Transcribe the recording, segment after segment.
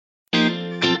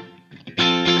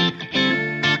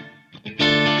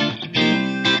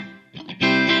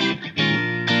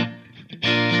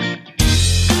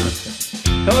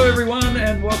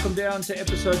welcome down to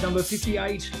episode number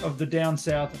 58 of the Down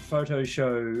South Photo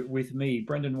Show with me,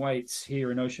 Brendan Waits,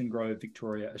 here in Ocean Grove,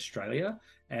 Victoria, Australia.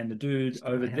 And the dude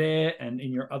over there and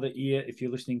in your other ear, if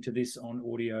you're listening to this on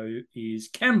audio, is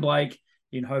Cam Blake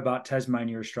in Hobart,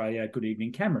 Tasmania, Australia. Good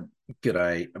evening, Cameron.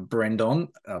 G'day, Brendan.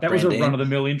 That was a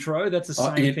run-of-the-mill intro. That's the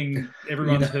same thing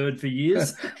everyone's heard for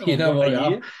years. You know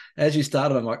what? As you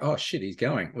started, I'm like, oh, shit, he's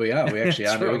going. We actually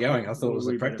are. We're going. I thought it was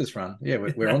a practice run. Yeah,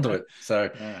 we're onto it. So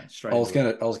I was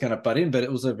gonna butt in, but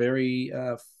it was a very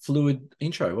fluid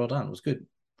intro. Well done. It was good.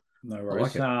 No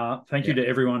worries. Thank you to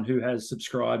everyone who has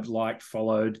subscribed, liked,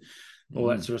 followed, all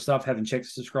that sort of stuff. Haven't checked the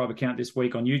subscribe account this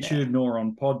week on YouTube nor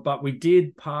on Pod, but we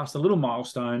did pass a little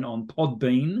milestone on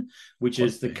Podbean, which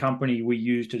is the company we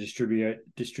use to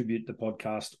distribute the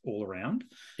podcast all around.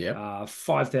 Yeah,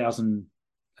 5,000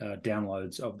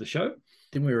 downloads of the show.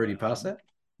 Didn't we already pass that?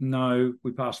 No,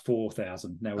 we passed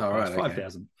 4,000. Now we're past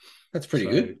 5,000. That's pretty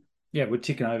good. Yeah, we're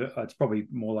ticking over. It's probably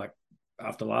more like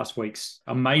after last week's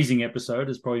amazing episode,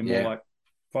 it's probably more like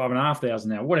 5,500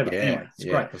 now. Whatever. Anyway, it's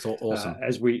great. It's awesome.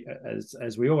 As we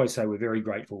always say, we're very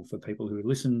grateful for people who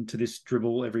listen to this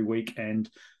dribble every week and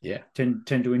tend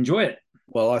to enjoy it.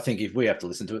 Well, I think if we have to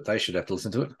listen to it, they should have to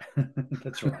listen to it.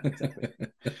 That's right. Exactly.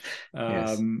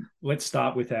 Let's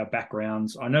start with our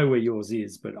backgrounds. I know where yours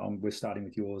is, but we're starting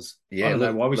with yours. Yeah, I don't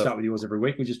know why we start with yours every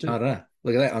week. We just do. I don't know.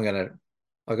 Look at that.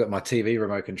 I've got my TV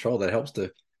remote control that helps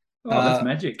to. Oh, that's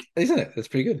magic, isn't it? That's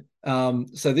pretty good.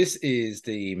 So this is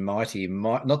the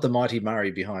not the mighty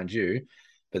Murray behind you,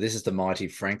 but this is the mighty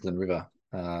Franklin River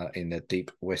in the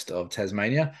deep west of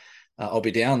Tasmania. I'll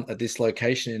be down at this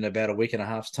location in about a week and a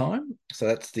half's time. So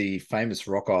that's the famous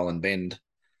Rock Island Bend,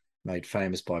 made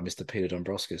famous by Mr. Peter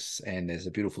Dombrovskis. And there's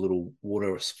a beautiful little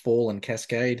waterfall and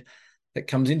cascade that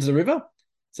comes into the river.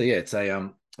 So yeah, it's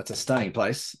a staying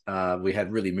place. We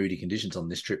had really moody conditions on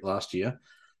this trip last year.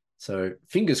 So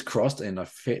fingers crossed, and I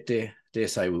dare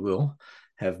say we will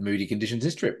have moody conditions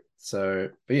this trip. So,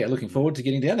 but yeah, looking forward to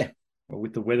getting down there. Well,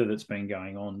 with the weather that's been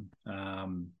going on.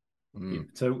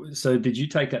 So did you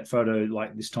take that photo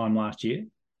like this time last year?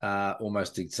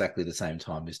 Almost exactly the same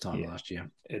time this time last year.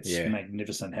 It's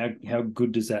magnificent. How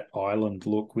good does that island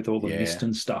look with all the mist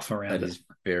and stuff around it? That is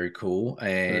very cool.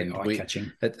 And very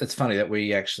eye-catching. It's funny that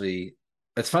we actually...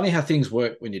 It's funny how things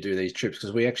work when you do these trips,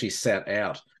 because we actually sat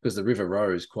out because the river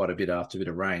rose quite a bit after a bit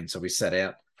of rain. So we sat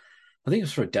out, I think it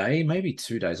was for a day, maybe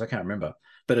 2 days. I can't remember.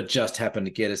 But it just happened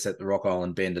to get us at the Rock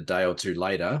Island Bend a day or two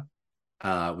later,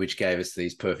 which gave us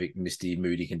these perfect misty,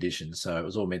 moody conditions. So it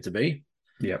was all meant to be.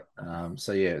 Yep.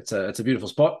 So yeah, it's a beautiful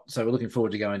spot. So we're looking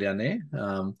forward to going down there.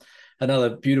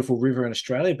 Another beautiful river in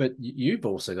Australia, but you've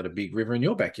also got a big river in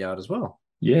your backyard as well.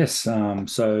 Yes.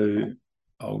 So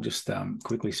I'll just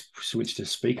quickly switch to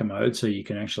speaker mode so you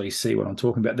can actually see what I'm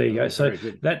talking about. There you go. So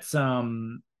that's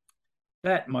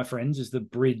that, my friends, is the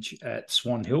bridge at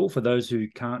Swan Hill. For those who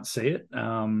can't see it,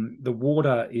 the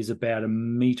water is about 1.5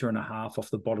 meters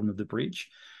off the bottom of the bridge.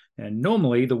 And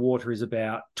normally the water is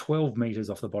about 12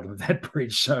 meters off the bottom of that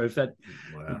bridge. So if that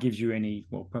gives you any,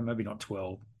 well, maybe not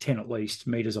 12, 10 at least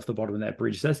meters off the bottom of that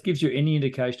bridge, that gives you any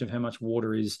indication of how much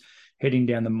water is heading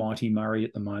down the mighty Murray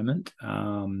at the moment.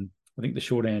 I think the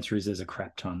short answer is there's a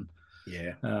crap ton.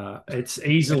 Yeah. It's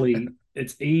easily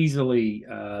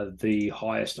the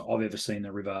highest I've ever seen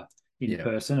the river in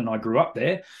person, and I grew up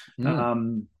there. I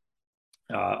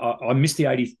missed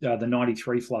the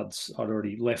 93 floods. I'd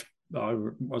already left. I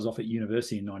was off at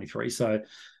university in 93. So,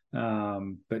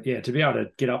 but yeah, to be able to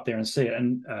get up there and see it,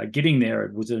 and getting there,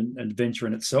 it was an adventure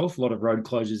in itself. A lot of road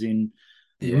closures in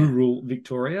rural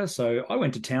Victoria. So I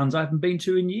went to towns I haven't been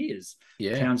to in years.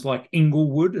 Yeah. Towns like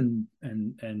Inglewood and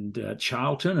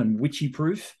Charlton and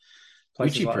Witchyproof.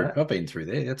 Witchyproof. I've been through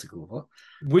there. That's a cool one.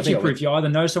 Witchyproof. You either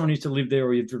know someone who used to live there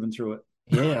or you've driven through it.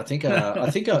 Yeah, I think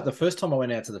the first time I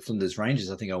went out to the Flinders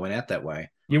Ranges, I think I went out that way.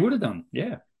 You would have done,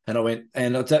 yeah. And I went,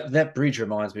 and that bridge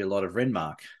reminds me a lot of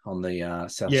Renmark on the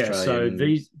South Australian. Yeah, so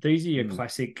these are your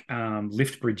classic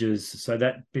lift bridges. So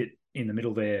that bit in the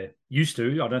middle there used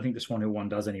to, I don't think the Swan Hill one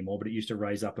does anymore, but it used to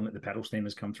raise up and let the paddle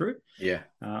steamers come through. Yeah.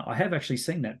 I have actually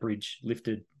seen that bridge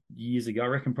lifted years ago. I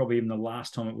reckon probably even the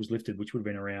last time it was lifted, which would have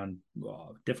been around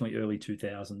definitely early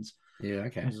 2000s. Yeah,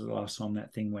 okay. This is the last time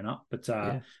that thing went up. But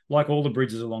like all the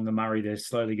bridges along the Murray, they're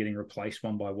slowly getting replaced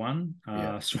one by one.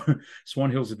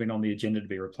 Swan Hills have been on the agenda to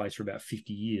be replaced for about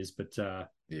 50 years, but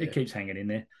it keeps hanging in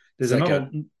there.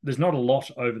 There's not a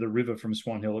lot over the river from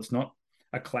Swan Hill. It's not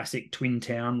a classic twin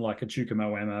town like a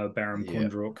Chukamoama,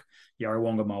 Barramkundruk,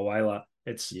 Yarrawonga, Mulwala.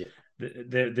 It's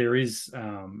there is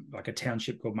like a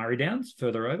township called Murray Downs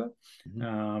further over,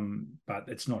 but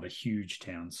it's not a huge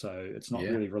town, so it's not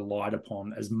really relied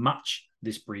upon as much,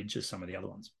 this bridge, as some of the other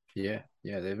ones. Yeah,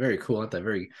 they're very cool, aren't they?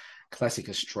 Very classic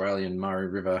Australian Murray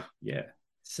River Yeah,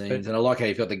 scenes, but and I like how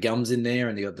you've got the gums in there,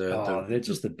 and you got they're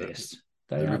just the best.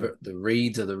 They the are river, the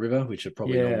reeds of the river, which are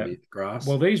probably yeah. normally grass.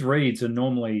 Well, these reeds are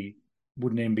normally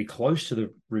wouldn't even be close to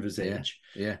the river's Yeah, edge.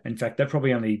 yeah, In fact, they've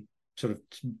probably only sort of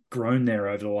grown there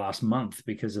over the last month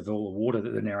because of all the water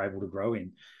that they're now able to grow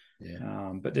in.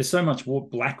 yeah. But there's so much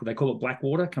black, they call it black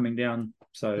water coming down.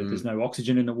 So there's no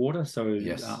oxygen in the water. So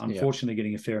Yes, yeah, unfortunately,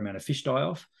 getting a fair amount of fish die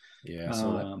off. yeah. I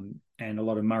saw that. And a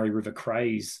lot of Murray River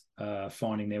crays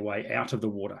finding their way out of the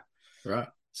water. Right.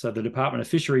 So the Department of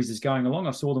Fisheries is going along.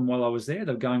 I saw them while I was there.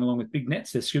 They're going along with big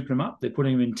nets. They're scooping them up. They're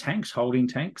putting them in tanks, holding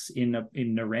tanks in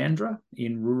Narrandera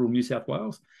in rural New South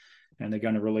Wales, and they're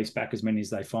going to release back as many as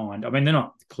they find. I mean, they're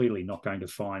not clearly not going to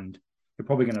find. They're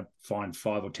probably going to find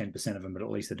 5 or 10% of them, but at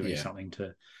least they're doing something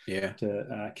to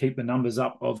keep the numbers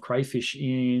up of crayfish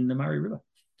in the Murray River.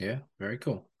 Yeah, very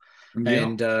cool. Yeah.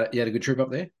 And you had a good trip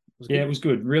up there? It was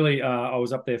good. Really, I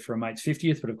was up there for a mate's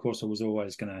 50th, but of course I was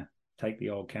always going to take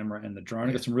the old camera and the drone.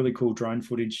 I got some really cool drone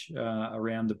footage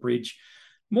around the bridge,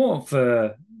 more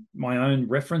for my own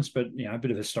reference, but a bit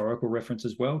of historical reference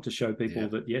as well to show people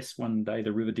that yes, one day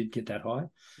the river did get that high.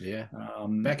 Yeah,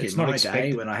 back in my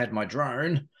day when I had my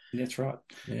drone. That's right.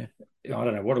 Yeah, I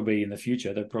don't know what it'll be in the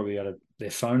future. They'll probably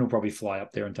their phone will probably fly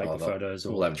up there and take the photos,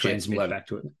 or transmit back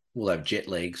to it. We'll have jet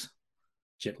legs.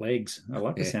 Jet legs. I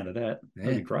like the sound of that.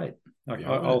 That'd be great.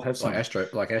 I'll have some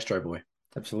like Astro Boy.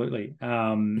 Absolutely.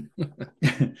 The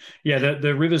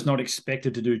river's not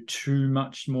expected to do too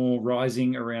much more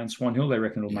rising around Swan Hill. They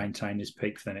reckon it'll maintain this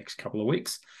peak for the next couple of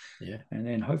weeks. Yeah. And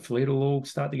then hopefully it'll all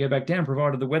start to go back down,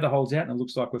 provided the weather holds out. And it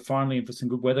looks like we're finally in for some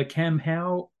good weather. Cam,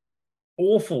 how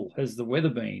awful has the weather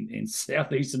been in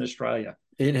southeastern Australia?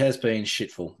 It has been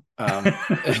shitful.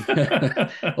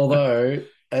 Although,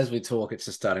 as we talk, it's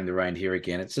just starting to rain here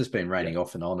again. It's just been raining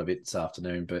off and on a bit this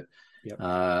afternoon, but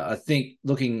I think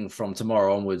looking from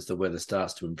tomorrow onwards, the weather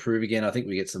starts to improve again. I think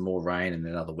we get some more rain in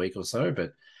another week or so,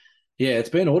 but yeah, it's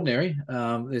been ordinary.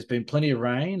 There's been plenty of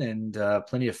rain and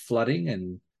plenty of flooding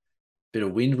and a bit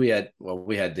of wind. We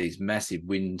had these massive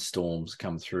wind storms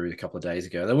come through a couple of days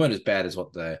ago. They weren't as bad as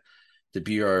what the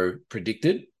Bureau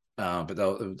predicted,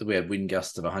 but we had wind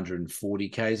gusts of 140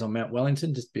 k's on Mount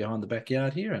Wellington, just behind the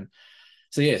backyard here, and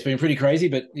so yeah, it's been pretty crazy,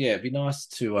 but yeah, it'd be nice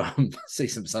to see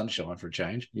some sunshine for a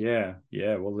change. Yeah.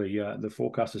 Well, the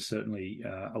forecast is certainly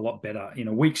a lot better. In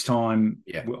a week's time,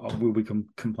 we'll be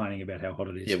complaining about how hot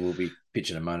it is. Yeah, we'll be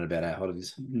pitching a moan about how hot it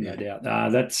is. No doubt.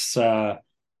 That's I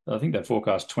think they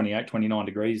forecast 28, 29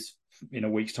 degrees in a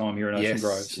week's time here in Ocean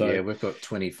Grove. So yeah, we've got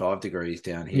 25 degrees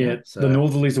down here. Yeah, so the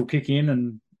northerlies will kick in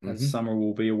and summer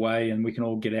will be away and we can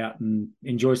all get out and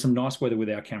enjoy some nice weather with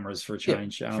our cameras for a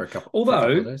change. For a couple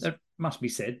of days. That must be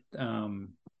said,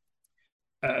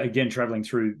 again, traveling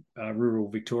through rural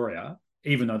Victoria,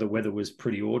 even though the weather was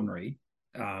pretty ordinary,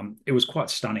 it was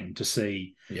quite stunning to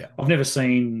see. Yeah, I've never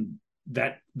seen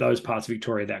those parts of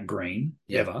Victoria that green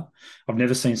ever. I've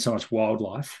never seen so much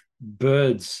wildlife.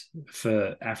 Birds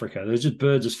for Africa. There's just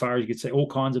birds as far as you could see, all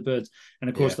kinds of birds.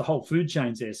 And of course, the whole food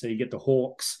chain's there. So you get the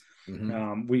hawks.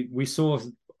 We saw,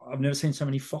 I've never seen so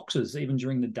many foxes even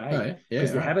during the day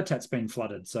because the habitat's been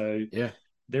flooded. So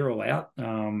they're all out,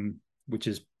 which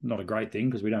is not a great thing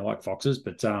because we don't like foxes,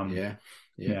 but a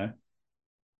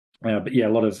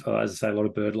lot of, as I say, a lot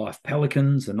of bird life,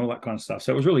 pelicans and all that kind of stuff.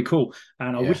 So it was really cool.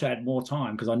 And I wish I had more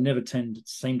time because I never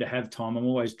seem to have time. I'm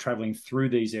always traveling through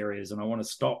these areas and I want to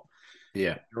stop.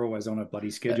 Yeah. You're always on a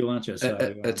bloody schedule, aren't you? So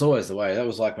it's always the way. That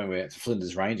was like when we went to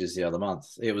Flinders Ranges the other month.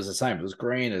 It was the same. It was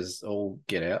green as all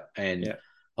get out. And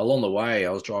along the way,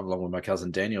 I was driving along with my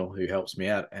cousin Daniel, who helps me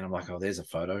out. And I'm like, oh, there's a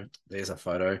photo. There's a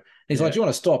photo. And he's like, do you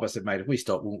want to stop? I said, mate, if we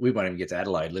stop, we won't even get to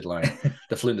Adelaide, let alone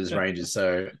the Flinders Ranges.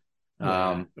 So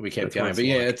we kept going. But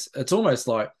it's almost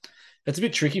like, it's a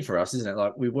bit tricky for us, isn't it?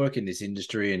 Like we work in this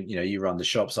industry and, you run the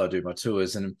shops, I do my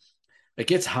tours, and it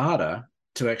gets harder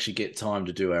to actually get time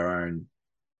to do our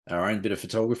own bit of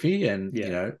photography and,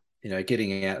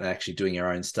 getting out and actually doing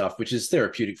our own stuff, which is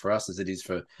therapeutic for us as it is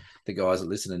for the guys that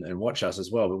listen and watch us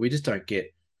as well. But we just don't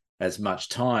get as much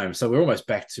time. So we're almost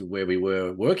back to where we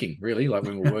were working, really, like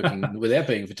when we were working without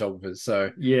being photographers.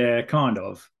 So yeah, kind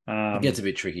of. It gets a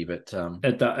bit tricky, but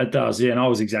it does. Yeah. And I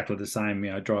was exactly the same,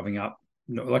 driving up.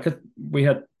 We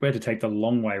had to take the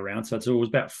long way around. So it was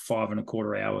about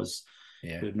 5.25 hours.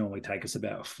 Yeah. It would normally take us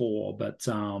about 4, but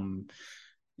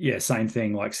same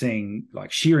thing, like seeing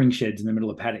like shearing sheds in the middle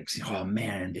of paddocks. Oh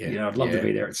man, I'd love to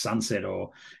be there at sunset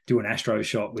or do an astro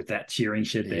shot with that shearing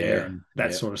shed there and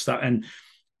that sort of stuff. And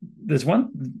there's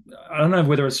one, I don't know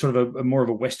whether it's sort of a more of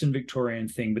a Western Victorian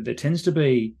thing, but there tends to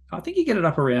be, I think you get it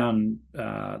up around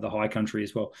the high country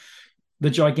as well. the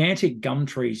gigantic gum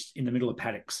trees in the middle of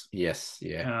paddocks. Yes,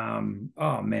 yeah.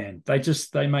 Oh man,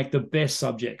 they make the best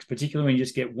subjects, particularly when you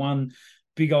just get one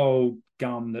big old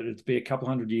gum that would be a couple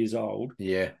hundred years old.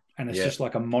 Yeah. And it's yeah. just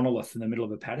like a monolith in the middle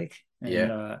of a paddock. And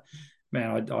Yeah.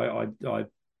 Man, I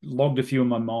logged a few in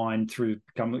my mind through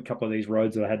a couple of these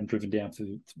roads that I hadn't driven down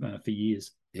for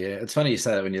years. Yeah, it's funny you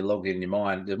say that when you log in your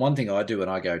mind. The one thing I do when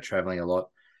I go traveling a lot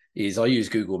is I use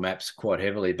Google Maps quite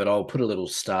heavily, but I'll put a little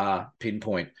star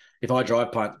pinpoint. If I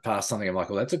drive past something, I'm like,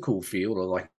 well, that's a cool field, or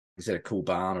like, is that a cool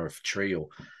barn or a tree or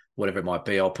whatever it might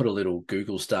be? I'll put a little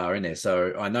Google star in there.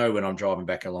 So I know when I'm driving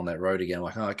back along that road again, I'm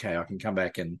like, oh, okay, I can come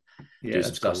back and do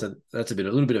some stuff. Cool. So that's a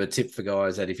little bit of a tip for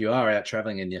guys that if you are out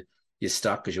traveling and you're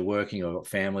stuck because you're working or got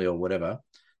family or whatever,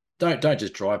 don't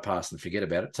just drive past and forget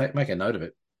about it. Make a note of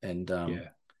it and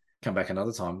come back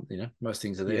another time. Most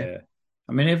things are there. Yeah,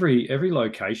 I mean every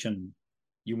location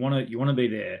you want to be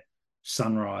there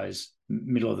sunrise,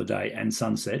 middle of the day, and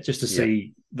sunset just to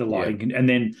see the lighting, and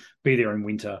then be there in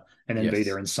winter, and then be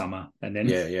there in summer, and then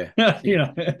it's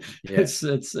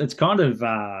kind of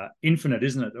infinite,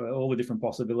 isn't it? All the different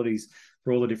possibilities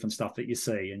for all the different stuff that you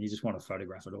see, and you just want to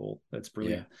photograph it all. That's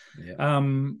brilliant. Our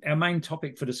main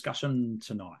topic for discussion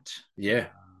tonight.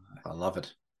 I love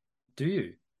it. Do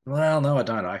you? Well, no, I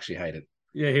don't. I actually hate it.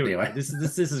 Yeah, here we go. This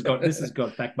has got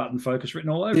back button focus written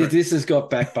all over it. This has got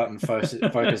back button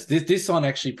focus. This one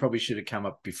actually probably should have come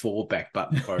up before back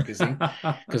button focusing,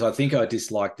 because I think I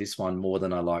dislike this one more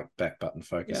than I like back button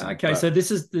focusing. Yeah, okay, so this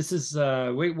is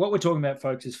what we're talking about,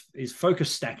 folks, is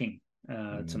focus stacking.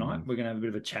 Tonight we're going to have a bit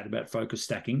of a chat about focus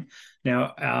stacking.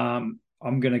 Now,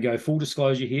 I'm going to go full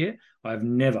disclosure here. I've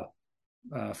never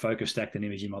focus stacked an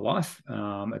image in my life.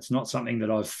 It's not something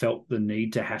that I've felt the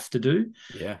need to have to do.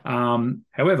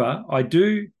 However, I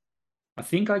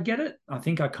think I get it. I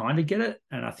think I kind of get it.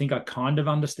 And I think I kind of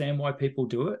understand why people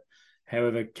do it.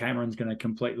 However, Cameron's going to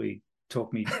completely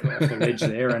talk me off the ledge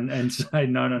there and say,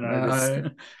 no.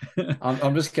 I'm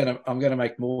going to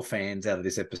make more fans out of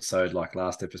this episode, like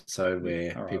last episode,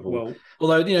 where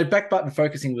although, back button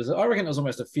focusing I reckon it was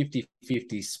almost a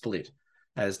 50-50 split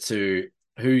as to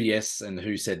who yes and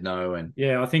who said no. And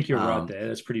I think you're right there.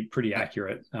 That's pretty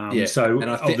accurate. So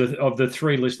of the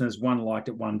three listeners, one liked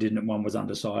it, one didn't, and one was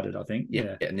undecided, I think.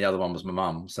 And the other one was my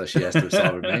mum, so she has to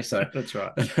decide with me. So that's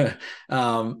right.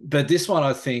 But this one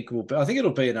I think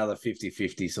it'll be another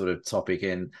 50-50 sort of topic,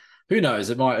 and who knows,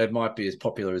 it might be as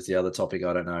popular as the other topic,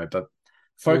 I don't know. But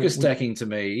focus stacking to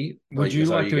me. Would you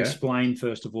like to explain,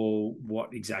 first of all,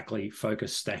 what exactly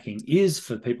focus stacking is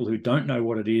for people who don't know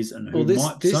what it is and who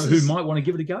might want to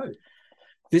give it a go?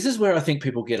 This is where I think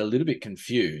people get a little bit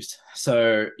confused.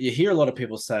 So you hear a lot of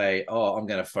people say, oh, I'm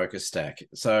going to focus stack.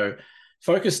 So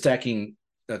focus stacking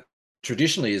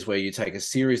traditionally is where you take a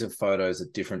series of photos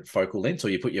at different focal lengths, or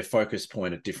you put your focus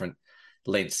point at different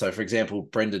lengths. So, for example,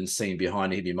 Brendan's scene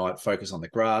behind him, you might focus on the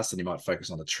grass, and you might focus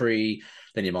on the tree,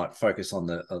 then you might focus on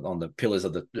the pillars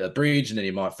of the bridge, and then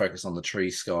you might focus on the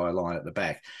tree skyline at the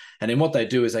back. And then what they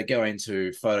do is they go into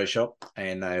Photoshop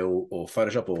and or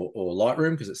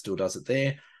Lightroom, because it still does it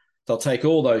there. They'll take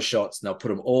all those shots and they'll put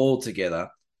them all together,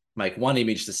 make one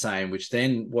image the same, which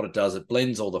then what it does, it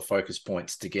blends all the focus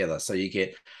points together. So you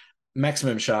get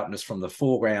maximum sharpness from the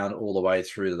foreground all the way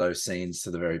through those scenes to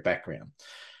the very background.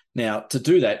 Now, to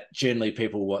do that, generally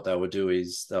people, what they will do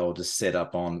is they'll just set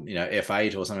up on,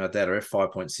 F8 or something like that, or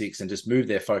F5.6, and just move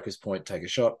their focus point, take a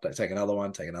shot, take another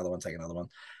one,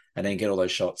 and then get all those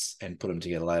shots and put them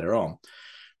together later on.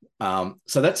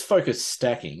 So that's focus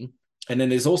stacking. And then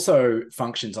there's also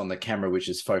functions on the camera, which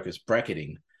is focus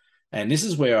bracketing. And this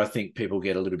is where I think people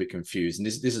get a little bit confused. And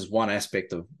this is one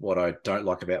aspect of what I don't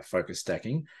like about focus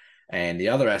stacking. And the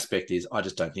other aspect is I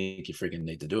just don't think you freaking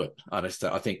need to do it. I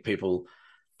think people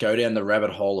go down the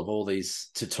rabbit hole of all these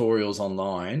tutorials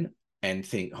online and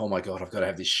think, oh my God, I've got to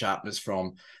have this sharpness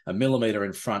from a millimeter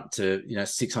in front to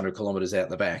 600 kilometers out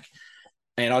the back,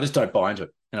 and I just don't buy into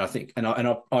it. And I think,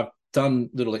 I've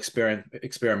done little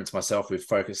experiments myself with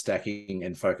focus stacking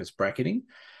and focus bracketing.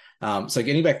 So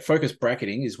getting back, focus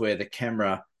bracketing is where the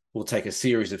camera will take a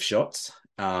series of shots,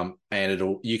 and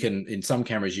in some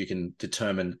cameras you can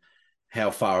determine how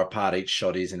far apart each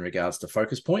shot is in regards to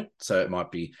focus point. So it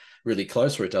might be really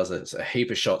close, where it does a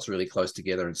heap of shots really close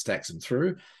together and stacks them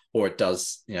through, or it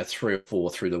does 3 or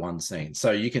 4 through the one scene.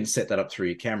 So you can set that up through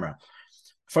your camera.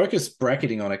 Focus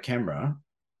bracketing on a camera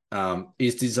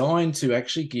is designed to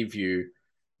actually give you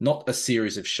not a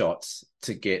series of shots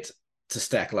to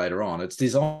stack later on. It's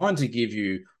designed to give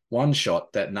you one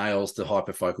shot that nails the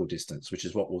hyperfocal distance, which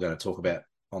is what we're going to talk about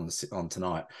on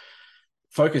tonight.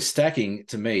 focus stacking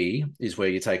to me is where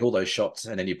you take all those shots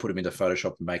and then you put them into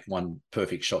Photoshop and make one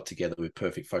perfect shot together with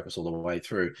perfect focus all the way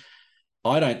through.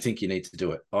 I don't think you need to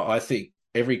do it. I think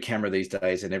every camera these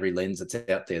days and every lens that's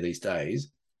out there these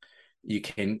days, you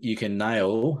can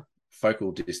nail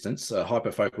focal distance,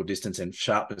 hyperfocal distance and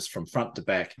sharpness from front to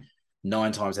back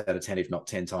 9 times out of 10, if not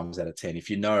 10 times out of 10, if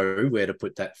you know where to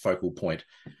put that focal point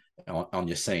on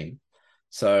your scene.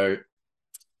 So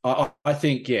I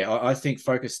think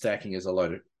focus stacking is a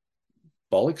load of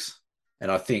bollocks.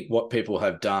 And I think what people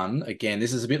have done, again,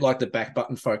 this is a bit like the back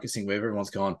button focusing where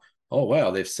everyone's gone, oh, wow,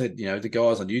 they've said, the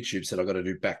guys on YouTube said I've got to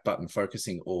do back button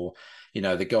focusing, or,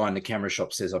 the guy in the camera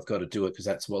shop says I've got to do it because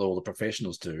that's what all the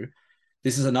professionals do.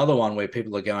 This is another one where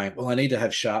people are going, well, I need to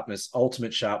have sharpness,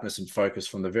 ultimate sharpness and focus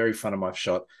from the very front of my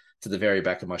shot to the very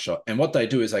back of my shot. And what they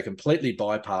do is they completely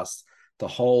bypass the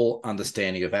whole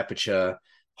understanding of aperture,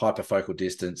 hyperfocal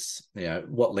distance,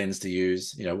 what lens to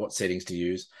use, what settings to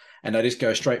use. And they just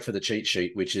go straight for the cheat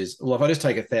sheet, which is, well, if I just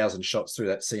take 1,000 shots through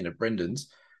that scene at Brendan's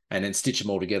and then stitch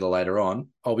them all together later on,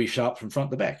 I'll be sharp from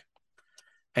front to back.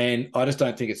 And I just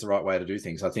don't think it's the right way to do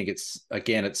things. I think it's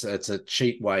a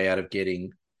cheap way out of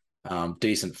getting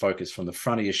decent focus from the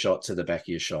front of your shot to the back of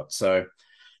your shot. So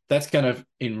that's going to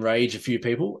enrage a few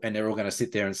people, and they're all going to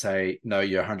sit there and say, no,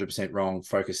 you're 100% wrong.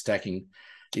 Focus stacking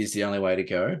is the only way to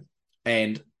go.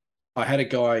 And I had a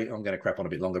guy, I'm going to crap on a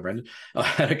bit longer, Brendan. I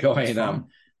had a guy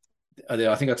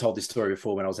I think I told this story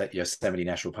before when I was at Yosemite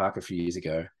National Park a few years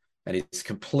ago, and his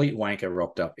complete wanker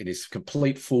rocked up in his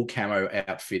complete full camo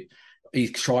outfit.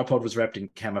 His tripod was wrapped in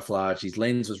camouflage. His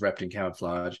lens was wrapped in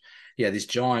camouflage. He had this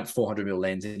giant 400mm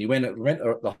lens, and he went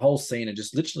the whole scene and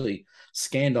just literally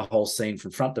scanned the whole scene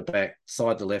from front to back,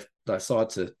 side to left, side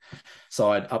to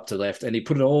side, up to left, and he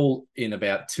put it all in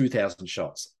about 2,000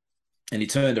 shots. And he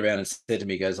turned around and said to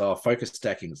me, he goes, oh, focus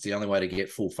stacking. It's the only way to get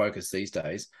full focus these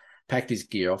days. Packed his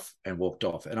gear off and walked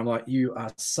off. And I'm like, you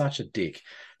are such a dick.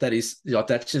 That's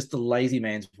just the lazy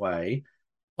man's way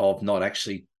of not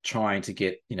actually trying to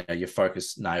get, your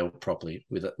focus nailed properly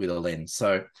with a lens.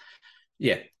 So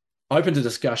yeah, open to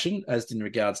discussion as in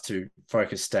regards to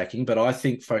focus stacking, but I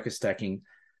think focus stacking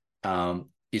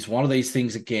is one of these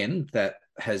things, again, that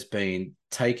has been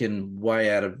taken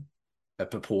way out of a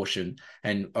proportion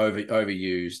and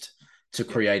overused to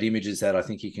create images that I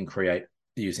think you can create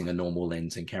using a normal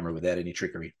lens and camera without any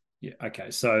trickery. Yeah. Okay.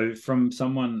 So from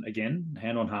someone, again,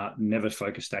 hand on heart, never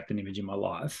focus stacked an image in my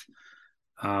life,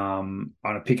 I want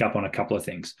to pick up on a couple of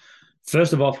things.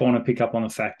 First of all, I want to pick up on the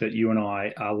fact that you and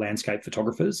I are landscape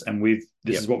photographers, and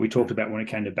this is what we talked about when it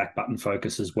came to back button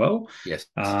focus as well. Yes.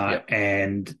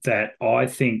 And that I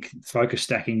think focus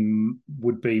stacking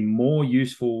would be more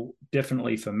useful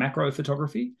definitely for macro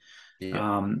photography,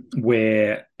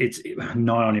 where it's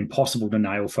nigh on impossible to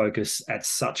nail focus at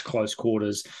such close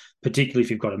quarters, particularly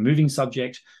if you've got a moving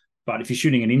subject. But if you're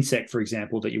shooting an insect, for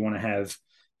example, that you want to have,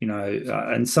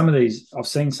 and some of these, I've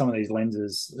seen some of these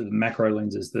lenses, the macro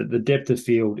lenses, the depth of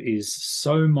field is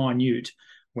so minute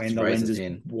when the lens is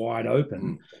wide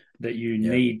open that you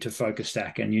need to focus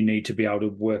stack, and you need to be able to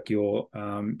work your,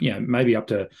 maybe up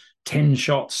to 10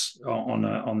 shots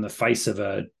on the face of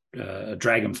a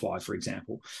dragonfly, for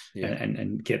example,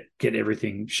 and get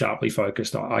everything sharply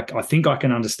focused. I think I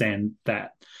can understand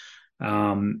that.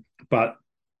 But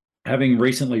having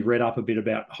recently read up a bit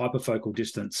about hyperfocal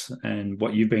distance and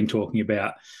what you've been talking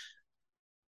about,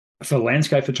 for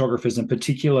landscape photographers in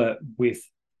particular with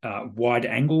wide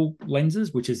angle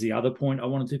lenses, which is the other point I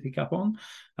wanted to pick up on.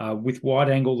 With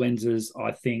wide angle lenses,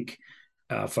 I think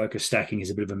focus stacking is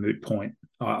a bit of a moot point.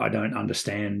 I don't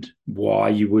understand why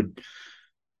you would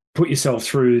put yourself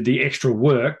through the extra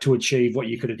work to achieve what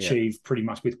you could achieve pretty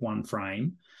much with one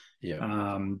frame.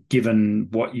 Given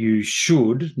what you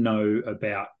should know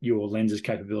about your lens's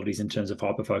capabilities in terms of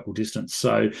hyperfocal distance.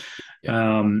 So,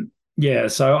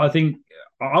 so I think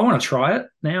I want to try it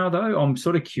now, though. I'm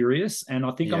sort of curious, and I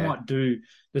think I might do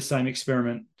the same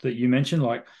experiment that you mentioned,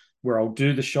 like where I'll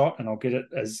do the shot and I'll get it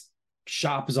as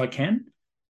sharp as I can,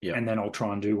 and then I'll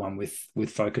try and do one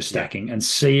with focus stacking and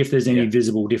see if there's any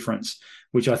visible difference,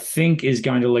 which I think is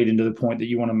going to lead into the point that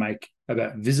you want to make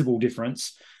about visible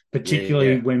difference,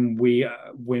 particularly when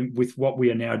with what we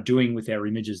are now doing with our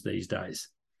images these days.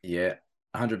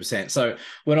 100%. So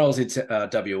when I was in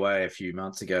WA a few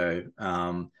months ago,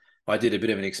 I did a bit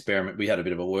of an experiment. We had a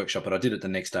bit of a workshop, but I did it the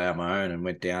next day on my own and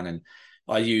went down, and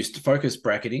I used focus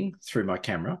bracketing through my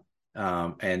camera,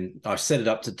 and I set it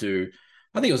up to do,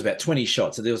 I think it was about 20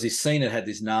 shots. So there was this scene that had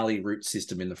this gnarly root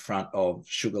system in the front of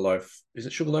Sugarloaf. Is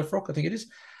it Sugarloaf Rock? I think it is.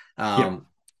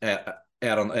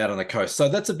 Out on the coast. So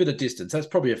that's a bit of distance. That's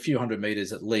probably a few hundred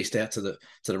meters at least out to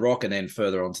the rock, and then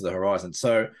further onto the horizon.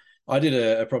 So I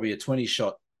did probably a 20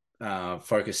 shot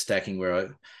focus stacking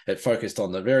where it focused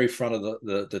on the very front of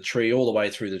the tree, all the way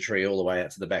through the tree, all the way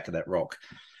out to the back of that rock.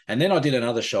 And then I did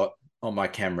another shot on my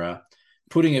camera,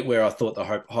 putting it where I thought the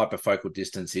hyperfocal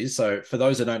distance is. So for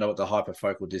those that don't know what the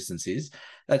hyperfocal distance is,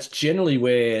 that's generally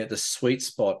where the sweet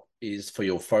spot is for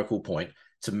your focal point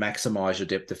to maximize your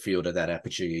depth of field of that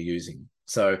aperture you're using.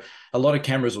 So a lot of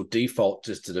cameras will default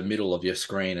just to the middle of your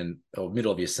screen or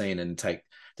middle of your scene and take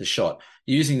the shot.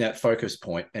 Using that focus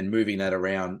point and moving that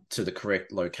around to the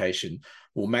correct location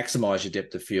will maximize your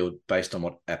depth of field based on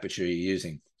what aperture you're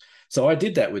using. So I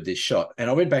did that with this shot, and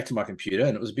I went back to my computer,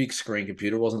 and it was a big screen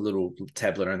computer. It wasn't a little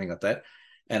tablet or anything like that.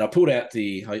 And I pulled out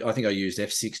I think I used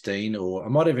F16, or I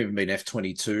might have even been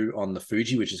F22 on the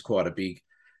Fuji, which is quite a big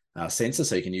sensor.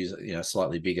 So you can use,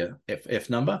 slightly bigger F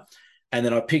number. And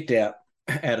then I picked out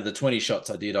of the 20 shots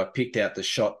I did, I picked out the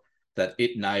shot that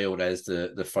it nailed as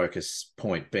the focus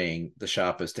point being the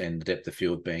sharpest and the depth of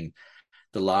field being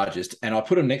the largest. And I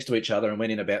put them next to each other and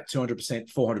went in about 200%,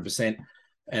 400%.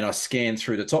 And I scanned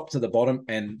through the top to the bottom,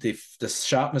 and the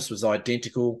sharpness was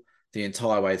identical the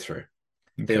entire way through.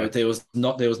 Okay. There was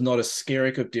not a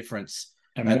skerrick of difference.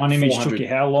 And one image took you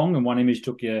how long, and one image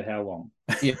took you how long?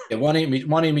 Yeah, one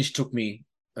image took me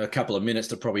a couple of minutes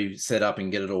to probably set up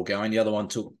and get it all going. The other one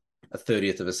took a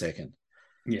 30th of a second.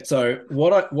 Yeah. So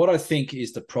what I think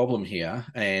is the problem here,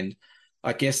 and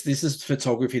I guess this is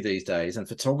photography these days, and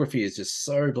photography is just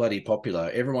so bloody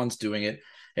popular. Everyone's doing it.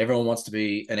 Everyone wants to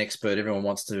be an expert. Everyone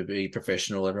wants to be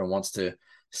professional. Everyone wants to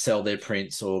sell their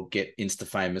prints or get Insta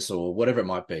famous or whatever it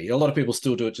might be. A lot of people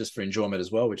still do it just for enjoyment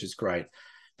as well, which is great.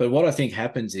 But what I think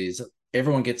happens is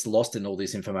everyone gets lost in all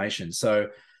this information. So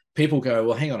people go,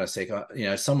 well, hang on a sec.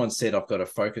 Someone said I've got a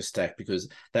focus stack because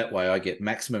that way I get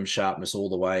maximum sharpness all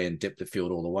the way and depth of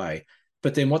field all the way.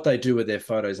 But then what they do with their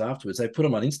photos afterwards, they put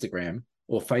them on Instagram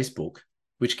or Facebook,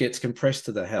 which gets compressed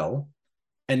to the hell,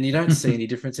 and you don't see any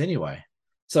difference anyway.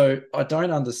 So I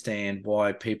don't understand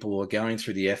why people are going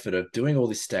through the effort of doing all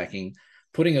this stacking,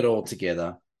 putting it all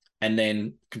together, and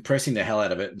then compressing the hell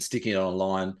out of it and sticking it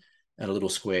online in a little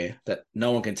square that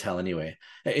no one can tell anywhere.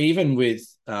 Even with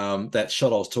that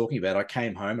shot I was talking about, I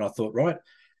came home and I thought, right,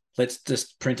 let's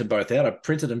just print them both out. I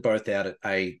printed them both out at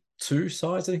A2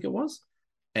 size, I think it was,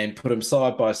 and put them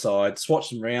side by side, swatched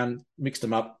them around, mixed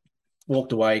them up,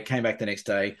 walked away, came back the next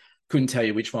day, couldn't tell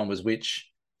you which one was which.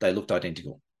 They looked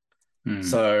identical.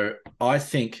 So I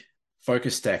think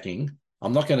focus stacking,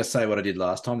 I'm not going to say what I did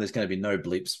last time. There's going to be no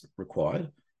bleeps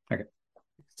required. Okay.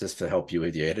 Just to help you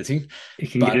with your editing. You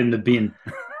can get in the bin.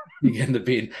 You get in the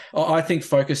bin. I think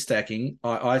focus stacking,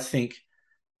 I think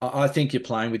you're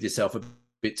playing with yourself a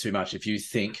bit too much if you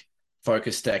think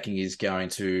focus stacking is going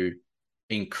to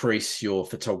increase your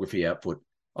photography output.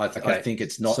 I think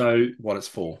it's not what it's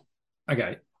for.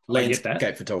 Okay.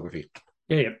 Landscape photography.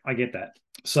 Yeah, I get that.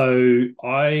 So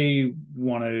I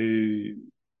want to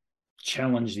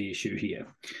challenge the issue here.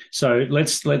 So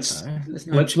let's look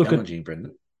at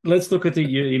Brendan. Let's look at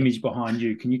the image behind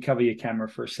you. Can you cover your camera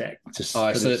for a sec?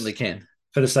 I certainly can.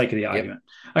 For the sake of the argument.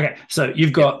 Yep. Okay, so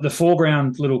you've got the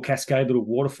foreground little cascade, little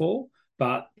waterfall,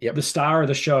 but the star of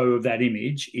the show of that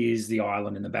image is the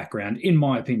island in the background, in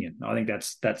my opinion. I think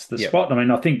that's the spot. I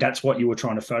mean, I think that's what you were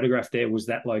trying to photograph there, was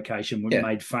that location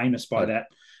made famous by that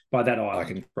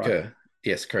island. Right?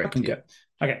 Yes, correct.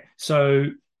 Okay, so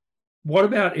what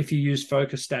about if you use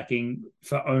focus stacking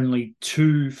for only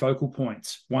two focal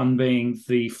points, one being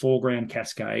the foreground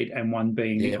cascade and one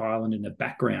being the island in the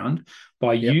background,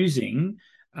 by using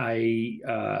maybe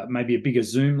a bigger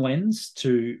zoom lens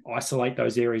to isolate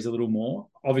those areas a little more?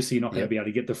 Obviously, you're not going to be able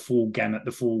to get the full gamut,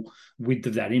 the full width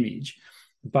of that image.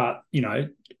 But,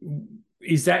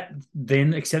 is that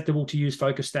then acceptable to use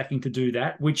focus stacking to do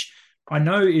that? Which I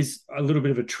know is a little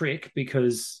bit of a trick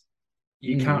because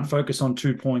you can't focus on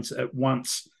 2 points at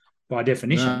once by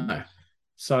definition. No.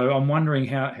 So I'm wondering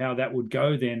how that would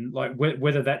go then, like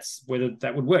whether that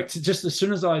would work. So just as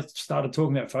soon as I started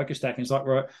talking about focus stacking, it's like,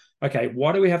 right, okay,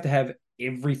 why do we have to have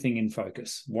everything in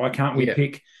focus? Why can't we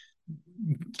pick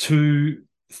 2,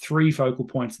 3 focal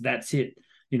points? That's it.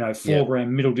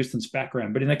 Foreground, middle distance,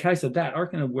 background. But in the case of that, I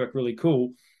reckon it'd work really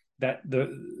cool. That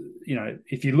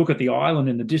if you look at the island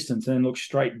in the distance and then look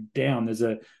straight down, there's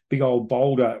a big old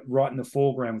boulder right in the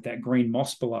foreground with that green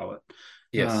moss below it.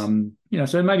 Yes.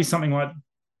 So maybe something like,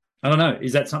 I don't know,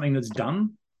 is that something that's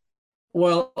done?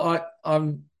 Well,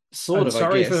 I'm sort of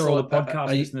sorry for all the podcast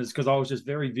listeners, because I was just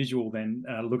very visual then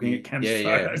looking at Cam's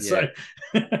photos.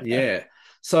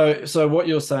 So what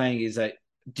you're saying is that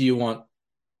you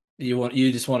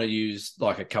just want to use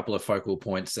like a couple of focal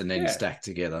points and then stack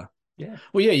together. Yeah.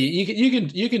 Well,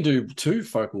 you can do 2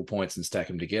 focal points and stack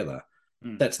them together.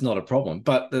 that's not a problem.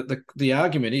 But the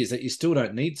argument is that you still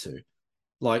don't need to.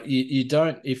 Like you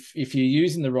don't, if you're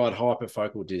using the right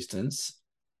hyperfocal distance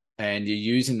and you're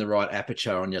using the right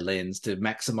aperture on your lens to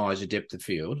maximize your depth of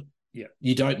field,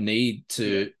 you don't need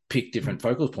to pick different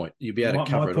focal point. You'll be able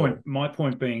to cover it all. My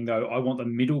point being, though, I want the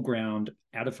middle ground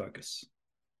out of focus.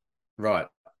 Right.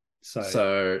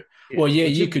 So well, yeah,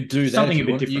 you could do that if you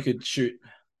want.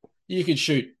 You could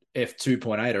shoot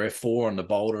f2.8 or f4 on the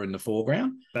boulder in the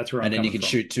foreground. That's right. And then you can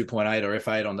shoot 2.8 or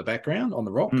f8 on the background, on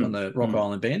the rock, on the Rock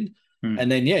Island Bend.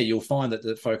 And then, you'll find that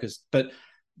the focus, but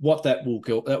what that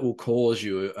will cause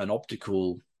you an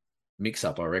optical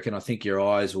mix-up, I reckon. I think your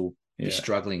eyes will be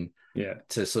struggling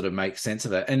to sort of make sense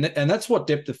of that. And that's what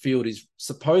depth of field is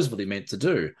supposedly meant to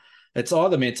do. It's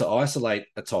either meant to isolate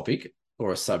a topic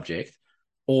or a subject,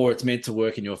 or it's meant to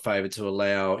work in your favor to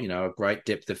allow, a great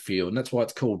depth of field. And that's why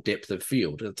it's called depth of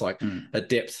field. It's like a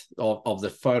depth of the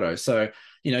photo. So,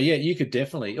 you could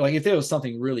definitely, like, if there was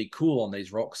something really cool on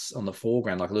these rocks on the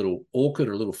foreground, like a little orchid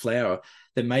or a little flower,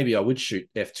 then maybe I would shoot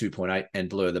f2.8 and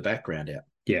blur the background out.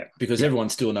 Yeah. Because everyone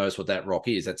still knows what that rock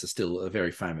is. That's still a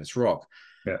very famous rock.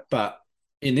 Yeah. But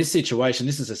in this situation,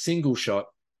 this is a single shot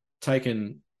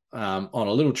taken on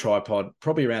a little tripod,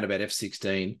 probably around about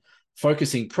f16,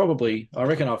 focusing probably, I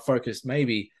reckon I've focused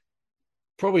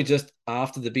probably just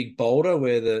after the big boulder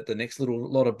where the next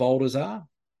little lot of boulders are.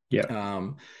 Yeah.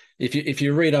 If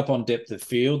you read up on depth of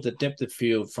field, the depth of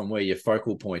field from where your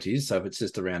focal point is, so if it's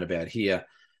just around about here,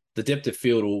 the depth of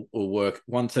field will work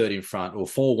 1/3 in front or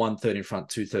fall 1/3 in front,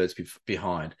 2/3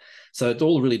 behind. So it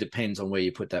all really depends on where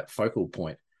you put that focal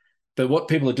point. But what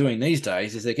people are doing these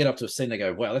days is they get up to a scene, they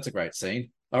go, wow, that's a great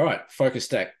scene. All right, focus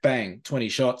stack, bang, 20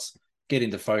 shots, get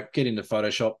into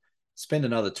Photoshop, spend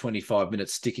another 25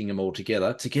 minutes sticking them all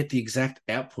together to get the exact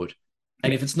output.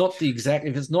 And if it's not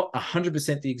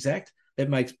 100% the exact, it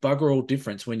makes bugger all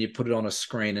difference when you put it on a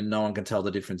screen and no one can tell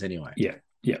the difference anyway. Yeah.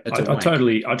 I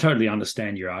totally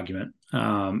understand your argument.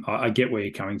 I get where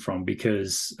you're coming from,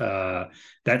 because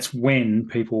that's when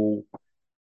people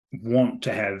want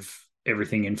to have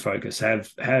everything in focus,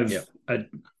 have a,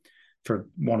 for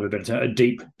want of a better term, a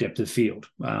deep depth of field,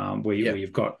 where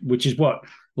you've got, which is what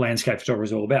landscape photography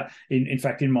is all about. In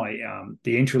fact, in my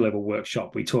the entry-level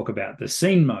workshop, we talk about the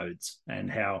scene modes and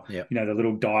how the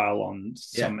little dial on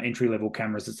some entry-level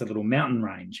cameras, it's a little mountain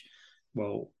range.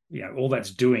 Well, all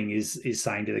that's doing is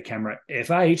saying to the camera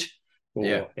f8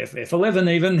 or f11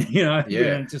 even,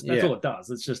 that's all it does.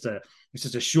 It's just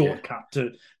a shortcut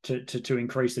to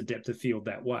increase the depth of field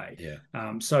that way.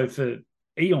 So for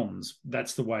eons,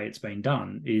 that's the way it's been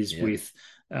done, is with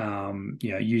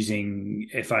using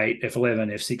f8,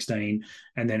 f11, f16,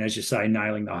 and then, as you say,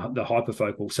 nailing the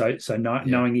hyperfocal. So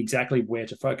knowing exactly where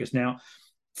to focus. Now,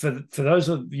 for those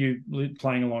of you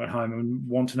playing along at home and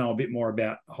want to know a bit more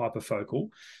about hyperfocal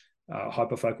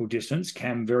distance,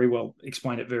 Cam very well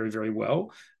explained it very, very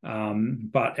well.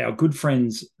 But our good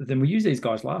friends, then we used these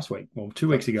guys last week, 2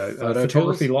 weeks ago,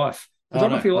 Photography Life,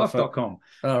 photographylife.com.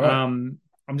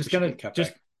 I'm just going to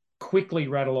just quickly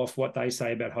rattle off what they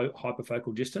say about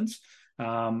hyperfocal distance.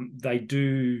 They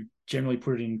do generally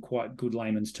put it in quite good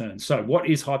layman's terms. So what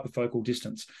is hyperfocal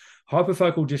distance?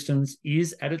 Hyperfocal distance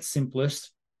is at its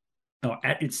simplest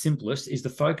is the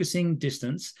focusing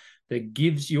distance that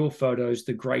gives your photos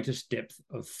the greatest depth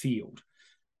of field.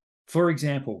 For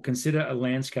example, consider a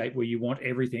landscape where you want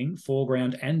everything,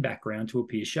 foreground and background, to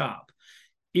appear sharp.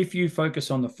 If you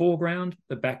focus on the foreground,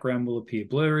 the background will appear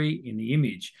blurry in the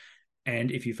image.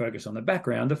 And if you focus on the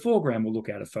background, the foreground will look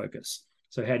out of focus.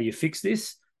 So how do you fix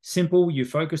this? Simple, you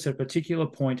focus at a particular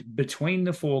point between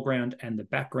the foreground and the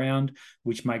background,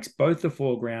 which makes both the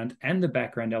foreground and the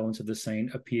background elements of the scene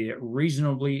appear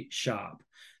reasonably sharp.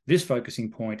 This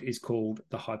focusing point is called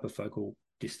the hyperfocal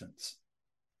distance.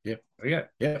 Yep. There we go.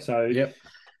 Yeah. So,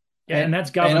 and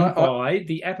that's governed by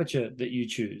the aperture that you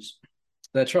choose.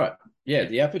 That's right. Yeah,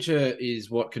 the aperture is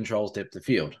what controls depth of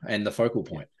field and the focal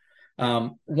point.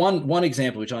 One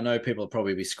example, which I know people will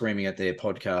probably be screaming at their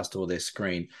podcast or their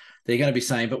screen, they're going to be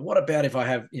saying, but what about if I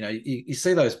have, you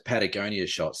see those Patagonia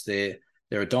shots, they're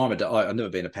a dime a dozen. I've never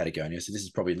been to Patagonia, so this is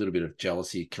probably a little bit of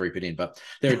jealousy creeping in, but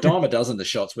they're a dime a dozen, the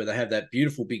shots where they have that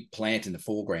beautiful big plant in the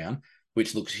foreground,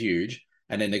 which looks huge,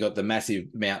 and then they've got the massive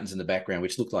mountains in the background,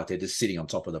 which look like they're just sitting on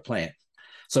top of the plant.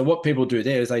 So what people do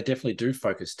there is they definitely do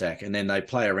focus stack, and then they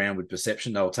play around with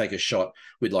perception. They'll take a shot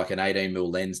with like an 18mm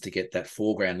lens to get that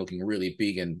foreground looking really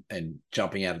big and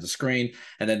jumping out of the screen.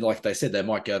 And then, like they said, they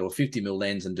might go to a 50mm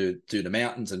lens and do the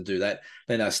mountains and do that.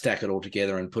 Then they'll stack it all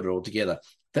together and put it all together.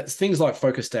 That's things like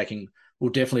focus stacking will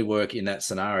definitely work in that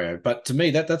scenario. But to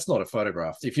me, that's not a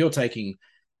photograph. If you're taking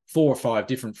 4 or 5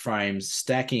 different frames,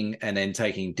 stacking and then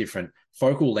taking different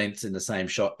focal lengths in the same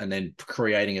shot and then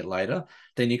creating it later,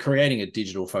 then you're creating a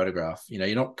digital photograph. You know,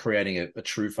 you're not creating a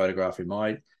true photograph in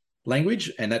my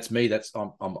language. And that's me.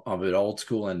 I'm a bit old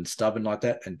school and stubborn like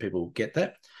that, and people get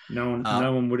that. No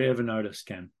one would ever notice,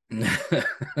 Cam.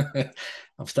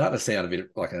 I'm starting to sound a bit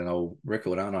like an old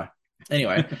record, aren't I?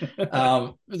 Anyway,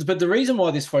 but the reason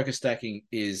why this focus stacking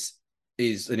is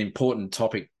an important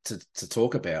topic to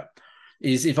talk about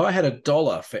is if I had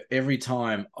 $1 for every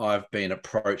time I've been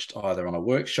approached either on a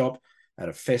workshop, at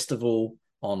a festival,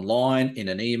 online, in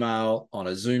an email, on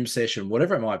a Zoom session,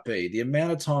 whatever it might be, the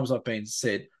amount of times I've been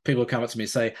said, people come up to me and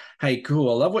say, hey,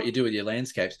 cool, I love what you do with your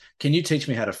landscapes. Can you teach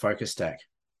me how to focus stack?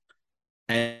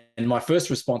 And my first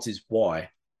response is, why?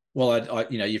 Well,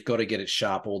 you've got to get it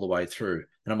sharp all the way through.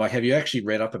 And I'm like, have you actually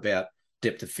read up about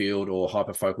depth of field or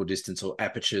hyperfocal distance or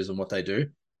apertures and what they do?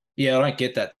 Yeah, I don't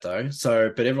get that though.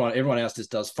 So, but everyone else just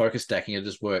does focus stacking. It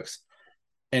just works.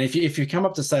 And if you come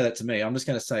up to say that to me, I'm just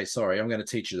going to say, sorry, I'm going to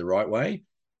teach you the right way.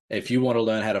 If you want to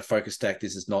learn how to focus stack,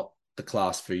 this is not the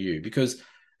class for you, because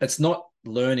it's not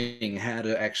learning how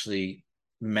to actually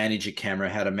manage a camera,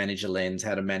 how to manage a lens,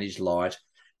 how to manage light,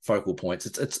 focal points.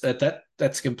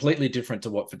 That's completely different to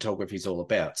what photography is all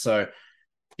about. So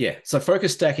yeah, so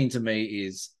focus stacking to me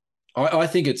is, I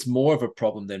think it's more of a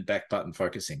problem than back button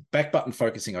focusing. Back button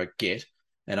focusing I get,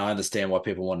 and I understand why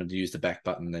people wanted to use the back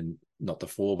button and not the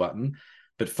 4 button.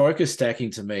 But focus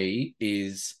stacking to me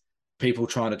is people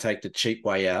trying to take the cheap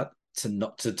way out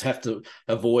to have to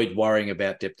avoid worrying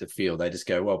about depth of field. They just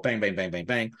go, well, bang, bang, bang, bang,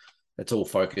 bang. It's all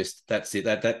focused. That's it.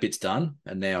 That bit's done.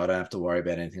 And now I don't have to worry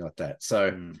about anything like that.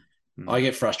 So I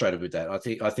get frustrated with that.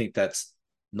 I think that's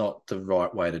not the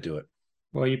right way to do it.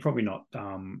 Well, you're probably not.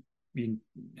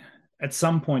 At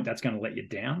some point, that's going to let you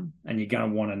down, and you're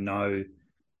going to want to know,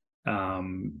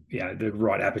 the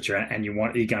right aperture, and you're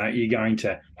going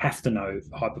to have to know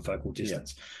hyperfocal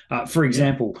distance. Yeah. For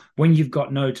example, when you've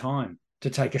got no time to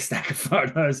take a stack of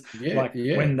photos,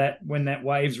 when that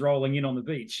wave's rolling in on the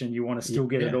beach and you want to still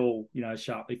get it all,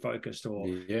 sharply focused, or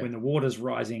when the water's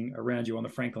rising around you on the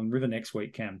Franklin River next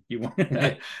week, Cam, you want,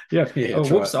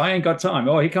 whoops, right. I ain't got time.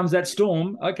 Oh, here comes that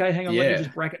storm. Okay, hang on, let me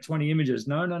just bracket 20 images.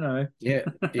 No. And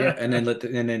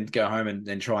then go home and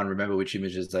then try and remember which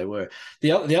images they were.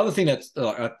 The other thing that's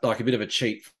like a bit of a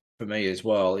cheat for me as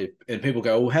well, and people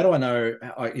go, well, how do I know?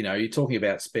 You're talking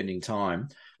about spending time.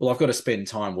 Well, I've got to spend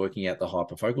time working out the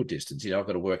hyperfocal distance. I've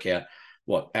got to work out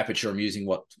what aperture I'm using,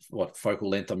 what focal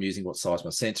length I'm using, what size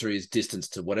my sensor is, distance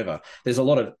to whatever. There's a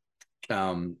lot of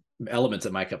elements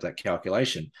that make up that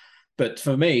calculation. But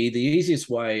for me, the easiest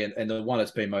way, and the one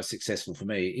that's been most successful for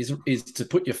me, is to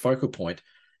put your focal point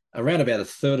around about a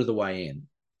third of the way in.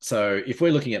 So if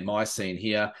we're looking at my scene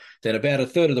here, then about a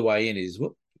third of the way in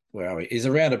is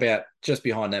around about just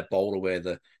behind that boulder where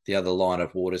the other line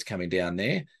of water is coming down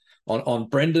there. On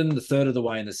Brendan, the third of the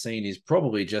way in the scene is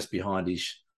probably just behind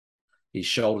his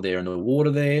shoulder there in the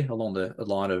water there, along the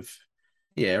line of,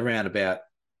 around about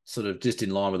sort of just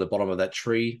in line with the bottom of that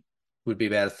tree would be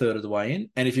about a third of the way in.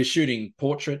 And if you're shooting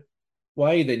portrait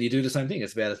way, then you do the same thing.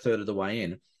 It's about a third of the way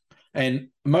in. And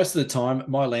most of the time,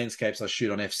 my landscapes I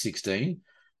shoot on f16,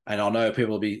 and I know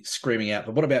people will be screaming out,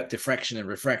 but what about diffraction and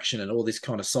refraction and all this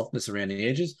kind of softness around the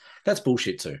edges? That's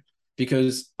bullshit too,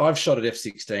 because I've shot at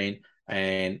f16,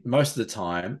 and most of the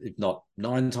time, if not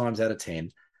 9 times out of 10,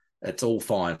 it's all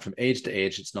fine from edge to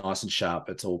edge. It's nice and sharp.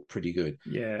 It's all pretty good.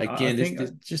 Yeah. Again, I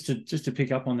think just to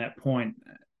pick up on that point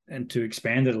and to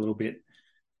expand it a little bit,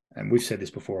 and we've said this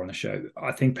before on the show,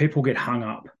 I think people get hung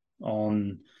up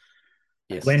on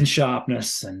lens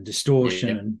sharpness and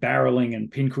distortion and barreling and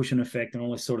pincushion effect and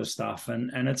all this sort of stuff.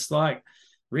 And it's like,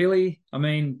 really? I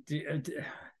mean, do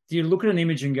you look at an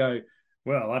image and go,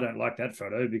 well, I don't like that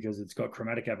photo because it's got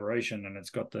chromatic aberration and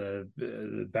it's got the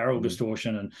barrel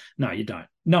distortion? And no, you don't.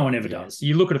 No one ever does.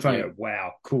 You look at a photo and go,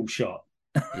 wow, cool shot.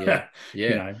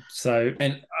 So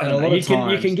and a lot of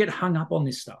times you can get hung up on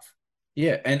this stuff.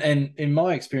 Yeah, and in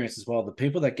my experience as well, the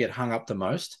people that get hung up the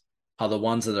most are the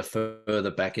ones that are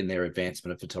further back in their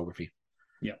advancement of photography.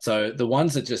 Yeah. So the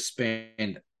ones that just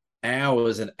spend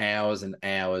hours and hours and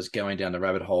hours going down the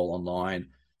rabbit hole online,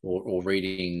 or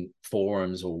reading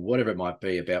forums or whatever it might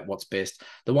be about what's best.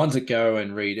 The ones that go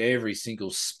and read every single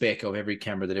spec of every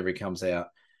camera that ever comes out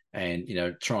and,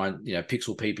 try and,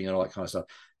 pixel peeping and all that kind of stuff.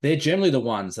 They're generally the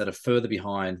ones that are further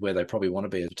behind where they probably want to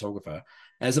be as a photographer,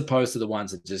 as opposed to the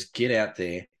ones that just get out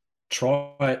there,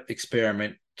 try,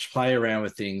 experiment, play around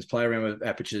with things, play around with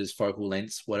apertures, focal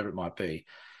lengths, whatever it might be.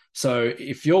 So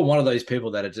if you're one of those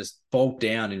people that are just bogged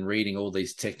down in reading all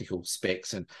these technical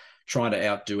specs and trying to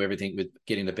outdo everything with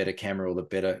getting the better camera or the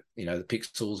better, the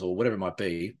pixels or whatever it might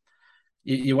be,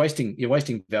 you're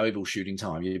wasting valuable shooting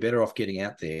time. You're better off getting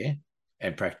out there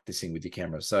and practicing with your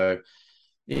camera. So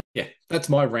yeah, that's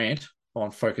my rant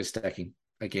on focus stacking.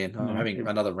 Again, I'm having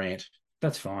another rant.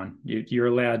 That's fine. You're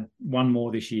allowed one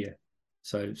more this year.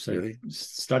 So really?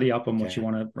 Study up on what you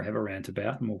want to have a rant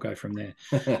about, and we'll go from there.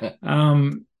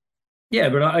 Yeah,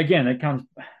 but again, it comes.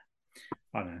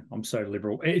 I don't know. I'm so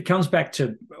liberal. It comes back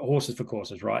to horses for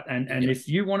courses, right? And if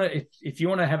you want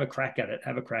to have a crack at it,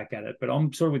 have a crack at it. But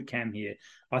I'm sort of with Cam here.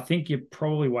 I think you're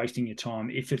probably wasting your time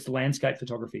if it's landscape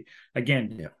photography.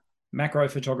 Again, macro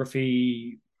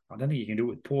photography. I don't think you can do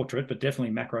it with portrait, but definitely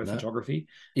macro photography.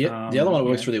 Yeah, the other one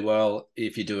works really well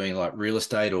if you're doing like real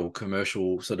estate or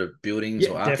commercial sort of buildings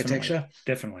or architecture.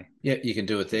 Definitely. Yeah, you can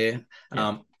do it there.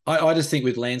 Yeah. I just think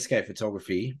with landscape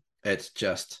photography,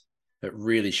 it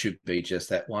really should be just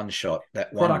that one shot,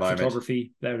 that one moment. Product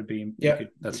photography, that would be.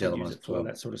 That's the other one as well.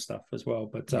 That sort of stuff as well.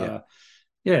 But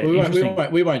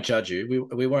we won't judge you.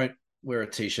 We won't wear a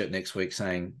t-shirt next week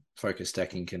saying focus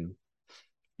stacking can.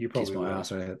 You probably kiss my will.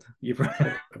 ass or you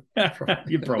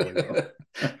probably will.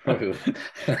 Probably will.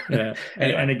 Yeah.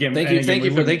 Anyway, and again,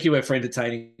 thank you for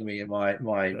entertaining me in my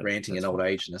ranting and old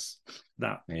ageness.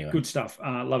 No, anyway. Good stuff.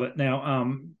 Love it. Now,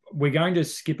 we're going to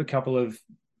skip a couple of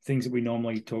things that we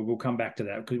normally talk. We'll come back to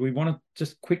that because we want to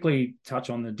just quickly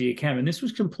touch on the deer cam, and this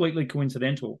was completely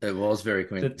coincidental. It was very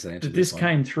coincidental. This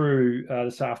came through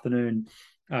this afternoon.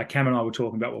 Cam and I were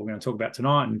talking about what we're going to talk about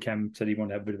tonight, and Cam said he wanted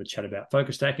to have a bit of a chat about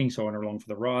focus stacking, so I went along for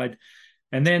the ride.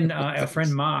 And then our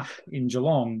friend Mark in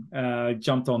Geelong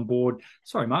jumped on board.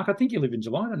 Sorry, Mark, I think you live in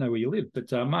Geelong. I don't know where you live, but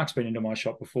Mark's been into my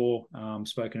shop before,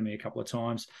 spoken to me a couple of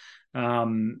times.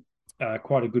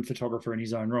 Quite a good photographer in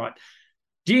his own right.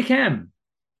 Dear Cam,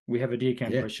 we have a dear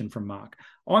Cam question from Mark.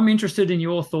 I'm interested in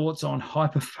your thoughts on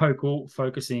hyperfocal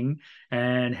focusing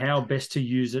and how best to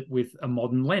use it with a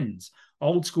modern lens.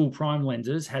 Old school prime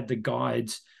lenses had the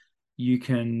guides. You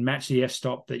can match the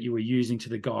f-stop that you were using to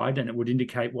the guide, and it would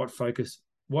indicate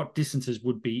what distances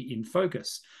would be in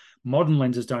focus. Modern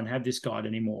lenses don't have this guide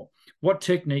anymore. What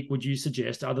technique would you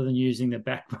suggest other than using the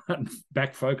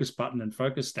back focus button and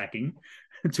focus stacking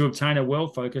to obtain a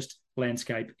well-focused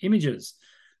landscape images?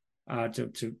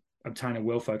 To obtain a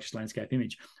well-focused landscape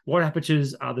image. What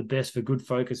apertures are the best for good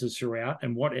focuses throughout,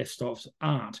 and what f-stops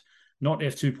aren't? Not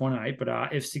f2.8, but are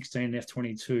f16 and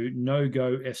f22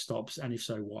 no-go f-stops, and if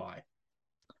so, why?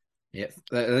 Yeah,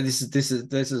 this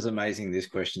is amazing. This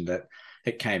question that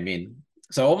it came in.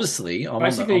 So obviously, you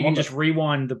can just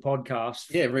rewind the podcast.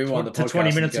 Yeah, rewind the podcast to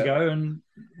 20 minutes ago, and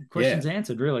questions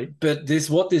answered. Really, but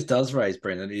what this does raise,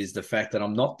 Brendan, is the fact that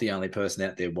I'm not the only person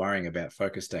out there worrying about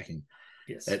focus stacking.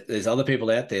 Yes. There's other people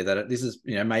out there that this is,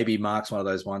 maybe Mark's one of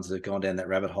those ones that have gone down that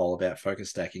rabbit hole about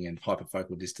focus stacking and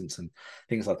hyperfocal distance and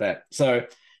things like that. So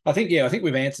I think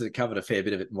we've covered a fair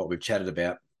bit of it in what we've chatted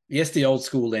about. Yes, the old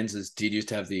school lenses did used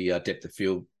to have the depth of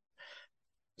field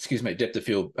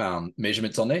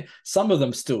measurements on there. Some of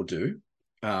them still do.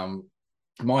 My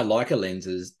Leica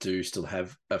lenses do still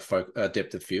have a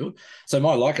depth of field. So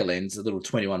my Leica lens, a little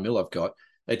 21mm I've got,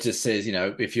 it just says,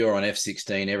 if you're on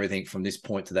f16, everything from this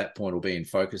point to that point will be in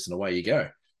focus, and away you go.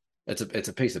 It's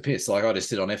a piece of piss. Like I just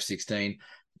sit on f16,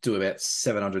 do about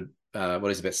 700,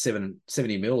 about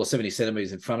 70 mil or 70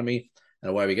 centimeters in front of me, and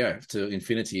away we go to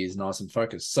infinity is nice and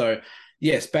focused. So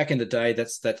yes, back in the day,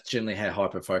 that's generally how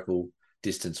hyperfocal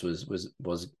distance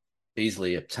was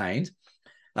easily obtained.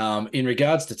 In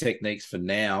regards to techniques for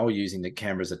now, using the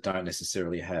cameras that don't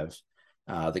necessarily have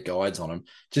the guides on them,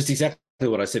 just exactly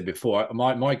what I said before.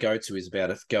 My go-to is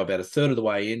go about a third of the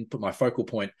way in, put my focal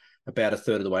point about a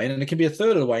third of the way in, and it can be a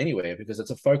third of the way anywhere because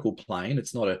it's a focal plane.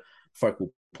 It's not a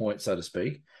focal point, so to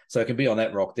speak. So it can be on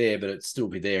that rock there, but it'd still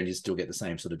be there, and you still get the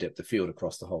same sort of depth of field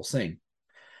across the whole scene.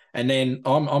 And then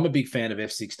I'm a big fan of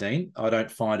f16. I don't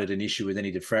find it an issue with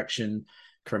any diffraction,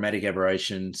 chromatic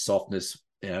aberration, softness.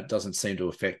 It doesn't seem to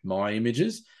affect my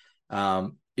images.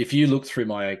 If you look through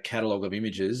my catalog of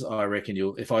images, I reckon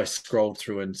if I scrolled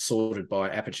through and sorted by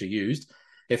aperture used,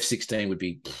 f16 would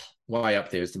be way up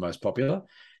there as the most popular,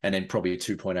 and then probably a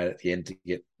 2.8 at the end to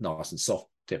get nice and soft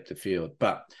depth of field.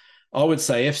 But I would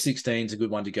say f16 is a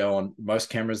good one to go on most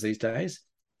cameras these days.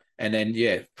 And then,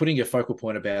 putting your focal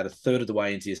point about a third of the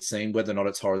way into your scene, whether or not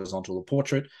it's horizontal or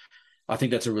portrait, I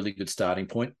think that's a really good starting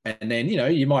point. And then,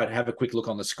 you might have a quick look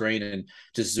on the screen and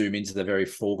just zoom into the very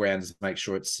foreground to make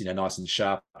sure it's, nice and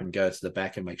sharp, and go to the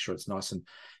back and make sure it's nice and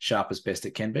sharp as best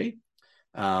it can be.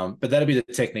 But that'll be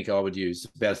the technique I would use.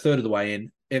 About a third of the way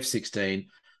in, f16.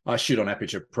 I shoot on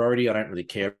aperture priority. I don't really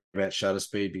care about shutter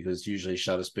speed because usually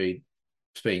shutter speed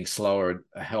being slower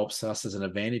helps us as an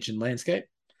advantage in landscape.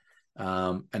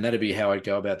 And that'd be how I'd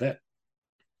go about that.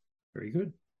 Very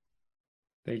good.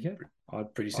 There you go.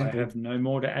 Pretty simple. I have no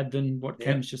more to add than what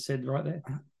Cam's just said right there.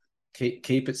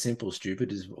 Keep it simple,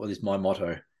 stupid is my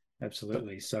motto.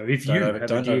 Absolutely. So if you have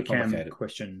a Dear Cam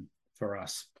question for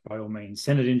us, by all means,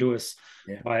 send it into us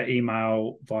via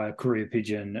email, via courier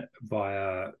pigeon,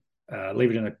 via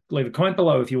leave a comment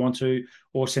below if you want to,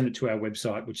 or send it to our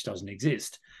website, which doesn't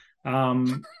exist.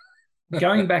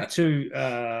 Going back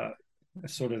to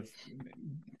sort of,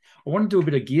 I want to do a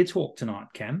bit of gear talk tonight,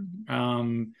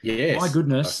 Cam. Yes, my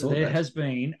goodness, there has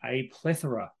been a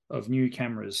plethora of new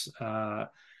cameras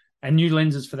and new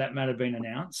lenses, for that matter, been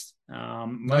announced.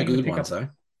 No good ones, though.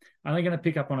 I'm only going to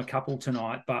pick up on a couple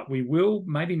tonight, but we will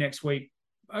maybe next week.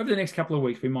 Over the next couple of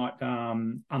weeks, we might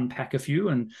unpack a few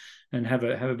and have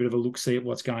a bit of a look, see at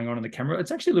what's going on in the camera.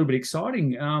 It's actually a little bit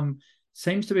exciting.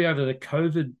 Seems to be over the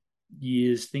COVID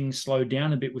years, things slowed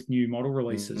down a bit with new model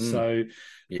releases.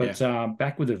 But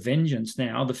back with a vengeance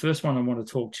now. The first one I want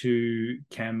to talk to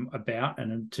Cam about,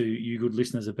 and to you good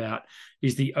listeners about,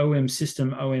 is the OM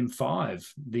System OM5,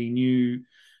 the new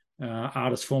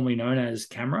artist formerly known as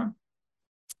camera,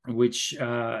 which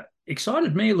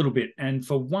excited me a little bit, and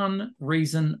for one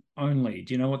reason only.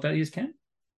 Do you know what that is, Cam?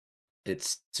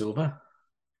 It's silver.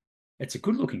 It's a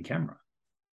good-looking camera.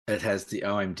 It has the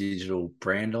OM Digital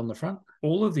brand on the front.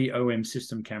 All of the OM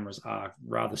System cameras are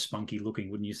rather spunky looking,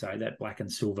 wouldn't you say? That black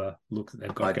and silver look that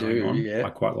they've got going on. Yeah.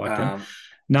 I quite like them.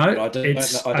 No, I don't know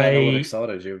what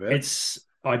excited you about.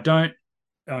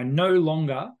 I no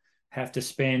longer have to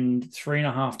spend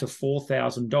 $3,500 to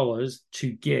 $4,000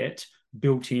 to get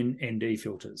built-in ND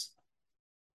filters.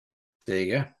 There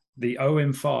you go. The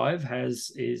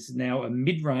OM5 is now a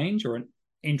mid-range or an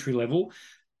entry level.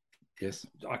 Yes,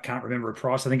 I can't remember a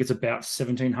price. I think it's about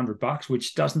 $1,700,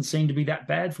 which doesn't seem to be that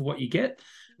bad for what you get.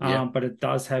 But it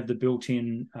does have the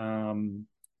built-in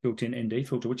ND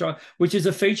filter, which is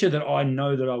a feature that I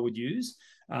know that I would use,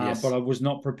 but I was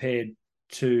not prepared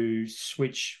to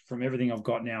switch from everything I've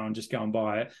got now and just go and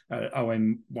buy an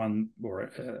OM1 or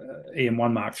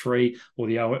EM1 Mark III or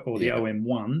the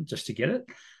OM1 just to get it.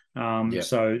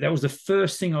 So that was the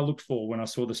first thing I looked for when I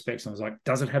saw the specs. And I was like,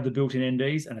 does it have the built-in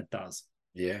NDs? And it does.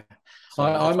 Yeah. So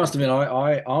I must admit,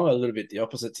 I'm a little bit the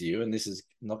opposite to you, and this is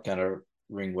not going to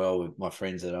ring well with my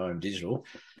friends at OM Digital,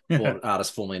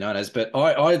 artists formerly known as, but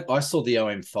I saw the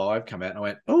OM5 come out and I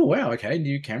went, oh, wow, okay,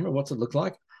 new camera. What's it look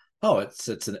like? Oh, it's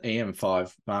an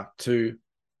EM5 Mark II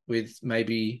with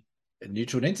maybe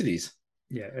neutral densities.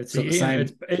 Yeah, it's the same.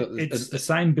 It's the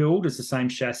same build. It's the same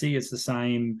chassis. It's the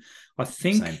same. I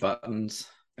think same buttons.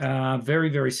 Very,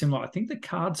 very similar. I think the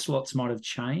card slots might have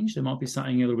changed. There might be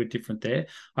something a little bit different there.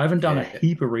 I haven't done a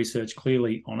heap of research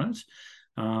clearly on it,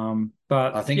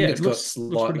 but I think it's got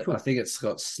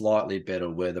slightly better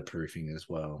weatherproofing as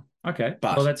well. Okay,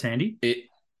 but that's handy. It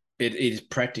is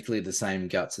practically the same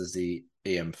guts as the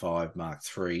EM5 Mark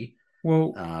III.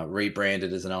 Well,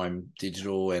 rebranded as an OM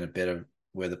Digital and a better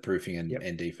weatherproofing and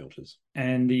ND filters.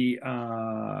 And the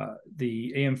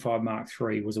EM5 Mark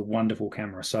III was a wonderful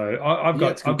camera. So I've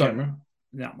got camera.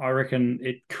 No, I reckon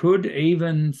it could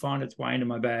even find its way into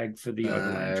my bag for the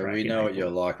overland track. We know what you're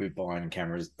like with buying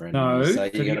cameras, Brendan. No, you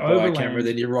say you're going to buy a camera,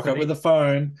 then you rock up with a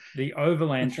phone. The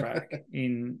overland track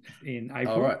in April.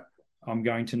 All right. I'm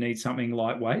going to need something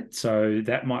lightweight, so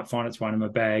that might find its way in my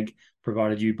bag,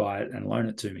 provided you buy it and loan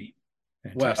it to me.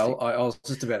 Fantastic. Well, I was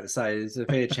just about to say, there's a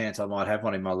fair chance I might have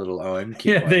one in my little OM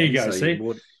kit. Yeah, there you go. See,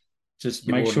 just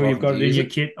make sure you've got it in your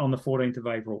kit on the 14th of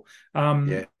April.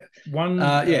 You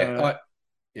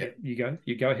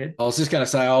go ahead. I was just going to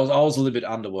say, I was a little bit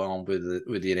underwhelmed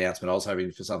with the announcement. I was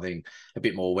hoping for something a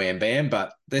bit more wham bam,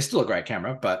 but they're still a great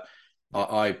camera. But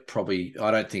I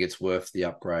don't think it's worth the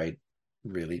upgrade,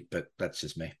 really. But that's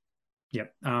just me.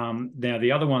 Yep. Now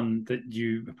the other one that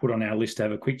you put on our list to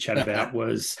have a quick chat about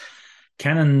was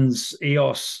Canon's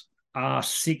EOS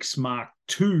R6 Mark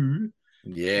II.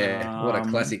 Yeah, what a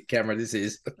classic camera this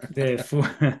is. Therefore,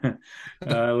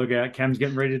 look out, Cam's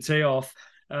getting ready to tee off.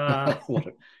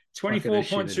 24.2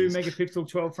 megapixel,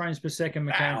 12 frames per second,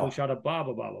 mechanical shutter, blah,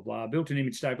 blah, blah, blah, blah. Built-in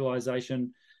image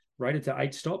stabilization, rated to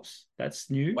 8 stops.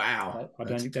 That's new. Wow. I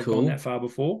don't think they've gone that far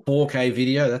before. 4K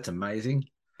video, that's amazing.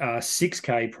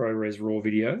 6K ProRes RAW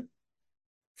video.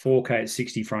 4K at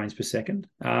 60 frames per second.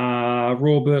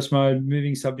 Raw burst mode,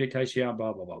 moving subject HDR,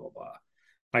 blah, blah, blah, blah, blah.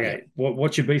 Okay,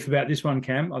 what's your beef about this one,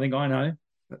 Cam? I think I know.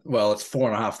 Well, it's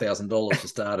 $4,500 for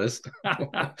starters.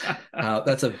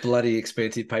 That's a bloody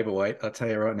expensive paperweight, I'll tell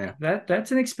you right now.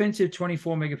 That's an expensive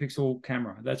 24 megapixel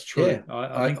camera. That's true. Yeah,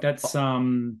 I think that's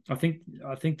I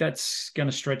think that's going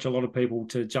to stretch a lot of people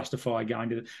to justify going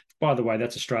to. By the way,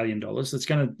 that's Australian dollars. It's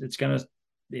going to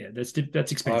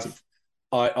that's expensive.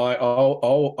 Here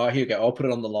you go. I'll put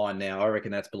it on the line now. I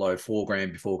reckon that's below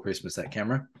 $4,000 before Christmas. That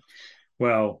camera.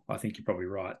 Well, I think you're probably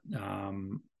right.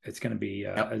 It's going to be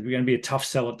a tough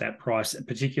sell at that price,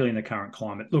 particularly in the current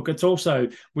climate. Look, it's also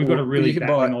we've got a really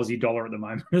battling Aussie dollar at the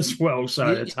moment as well, so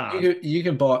it's hard. You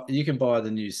can buy the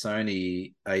new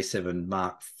Sony A7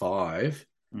 Mark V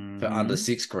for under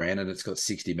 $6,000, and it's got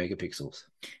 60 megapixels.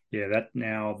 Yeah,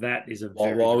 that is a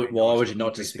why would you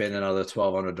not just spend another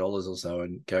 $1,200 or so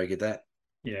and go get that?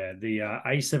 Yeah, the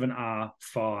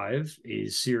A7R5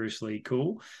 is seriously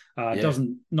cool.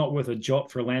 Not worth a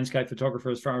jot for a landscape photographer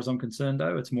as far as I'm concerned,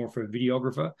 though. It's more for a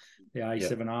videographer, the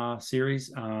A7R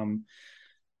series.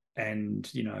 And,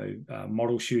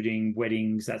 model shooting,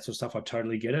 weddings, that sort of stuff, I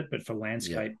totally get it. But for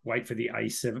landscape, wait for the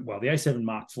A7. Well, the A7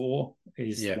 Mark IV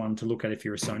is one to look at if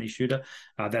you're a Sony shooter.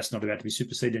 That's not about to be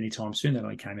superseded anytime soon. That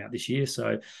only came out this year.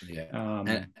 So,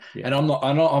 and I'm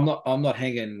not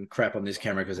hanging crap on this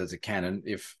camera because it's a Canon.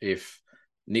 If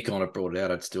Nikon had brought it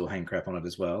out, I'd still hang crap on it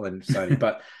as well. And Sony,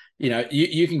 but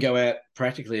you can go out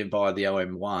practically and buy the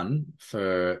OM1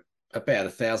 for about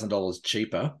 $1,000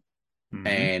 cheaper,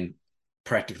 and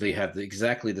practically have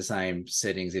exactly the same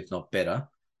settings, if not better,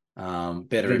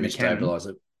 better image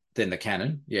stabilizer than the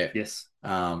Canon. Yeah. Yes.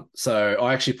 So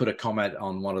I actually put a comment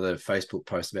on one of the Facebook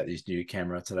posts about this new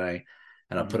camera today,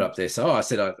 and I put up there. So I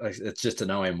said, it's just an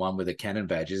OM1 with a Canon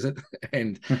badge, is it?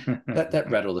 And that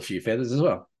rattled a few feathers as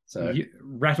well. So you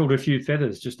rattled a few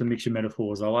feathers, just to mix your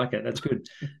metaphors. I like it. That's good.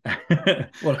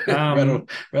 Rattled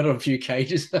a few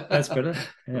cages. That's better.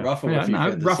 Yeah.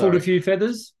 Ruffled a few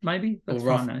feathers, maybe. That's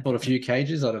ruffled a few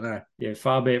cages. I don't know. Yeah,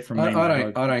 far be it from me.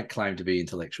 I don't claim to be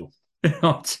intellectual.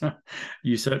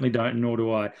 You certainly don't, nor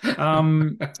do I.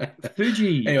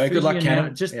 Fuji. Anyway, good luck,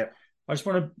 Canon. I just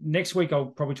want to, next week I'll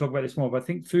probably talk about this more, but I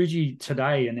think Fuji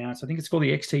today announced, I think it's called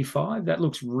the XT5. That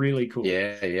looks really cool.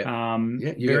 Yeah. You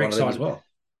very excited as well.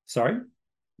 Sorry?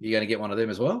 You're going to get one of them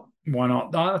as well? Why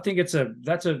not? I think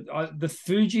the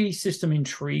Fuji system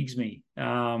intrigues me.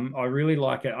 I really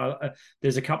like it.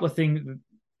 There's a couple of things,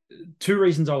 two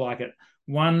reasons I like it.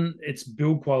 One, its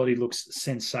build quality looks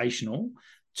sensational.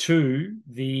 Two,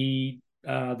 the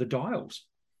dials.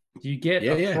 You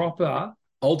get proper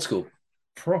old school,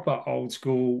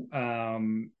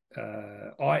 and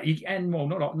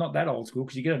not that old school,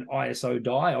 because you get an ISO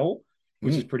dial,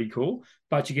 which is pretty cool,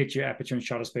 but you get your aperture and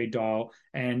shutter speed dial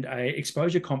and a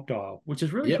exposure comp dial, which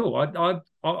is really cool.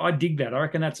 I dig that. I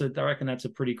reckon that's a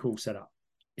pretty cool setup.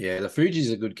 Yeah, the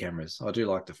Fujis are good cameras. I do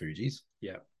like the Fujis.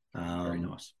 Yeah, very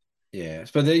nice. Yeah,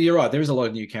 but you're right. There is a lot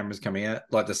of new cameras coming out.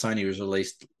 Like the Sony was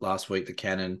released last week, the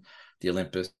Canon, the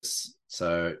Olympus.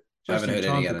 So I haven't heard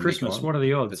any out of Christmas. Nikon. What are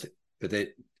the odds? But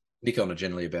Nikon are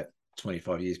generally about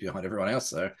 25 years behind everyone else.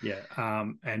 So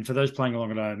and for those playing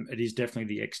along at home, it is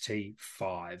definitely the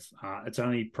XT5. It's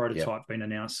only prototype been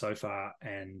announced so far,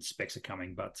 and specs are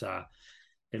coming, but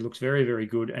it looks very, very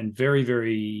good and very,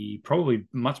 very probably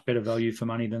much better value for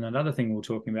money than that other thing we were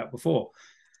talking about before.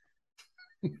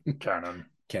 Canon.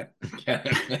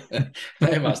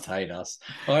 They must hate us.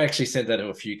 I actually said that to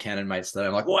a few Canon mates today.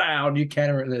 I'm like, wow, new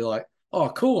Canon. And they're like, oh,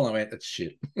 cool. And I went, that's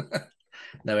shit.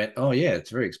 They went, oh, yeah, it's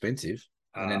very expensive.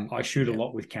 And then I shoot a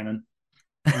lot with Canon.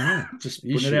 Just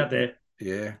putting it out there.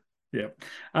 Yeah.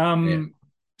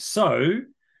 So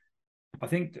I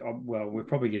think, we're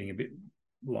probably getting a bit.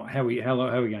 How are we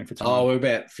going for time? Oh, we're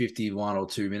about 51 or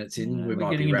 2 minutes in. We're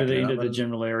getting into the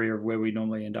general area of where we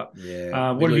normally end up.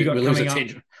 Yeah. What have you got coming up?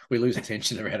 We lose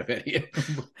attention around about here.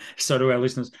 So do our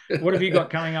listeners. What have you got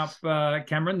coming up,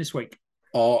 Cameron, this week?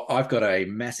 Oh, I've got a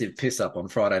massive piss up on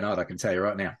Friday night, I can tell you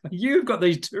right now. You've got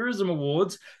these tourism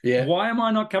awards. Yeah. Why am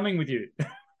I not coming with you?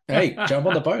 Hey, jump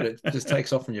on the boat. It just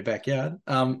takes off from your backyard.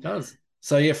 It does.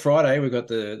 So yeah, Friday we've got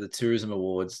the tourism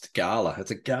awards gala.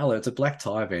 It's a gala. It's a black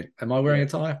tie event. Am I wearing a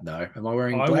tie? No. Am I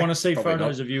wearing? I black? want to see Probably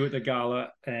photos not. of you at the gala,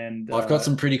 and I've got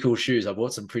some pretty cool shoes. I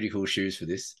bought some pretty cool shoes for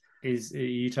this. Are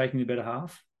you taking the better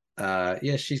half?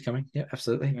 Yeah, she's coming. Yeah,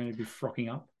 absolutely. You're going to be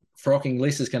frocking up.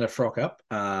 Lisa's going to frock up.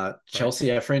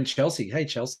 Chelsea, our friend Chelsea. Hey,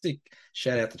 Chelsea.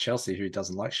 Shout out to Chelsea, who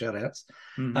doesn't like shout outs.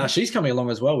 She's coming along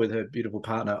as well with her beautiful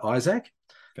partner, Isaac.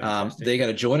 They're going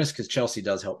to join us because Chelsea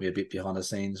does help me a bit behind the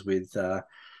scenes with, not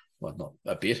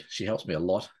a bit. She helps me a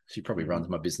lot. She probably runs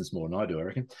my business more than I do, I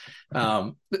reckon.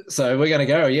 So we're going to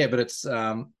go. Yeah, but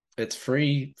it's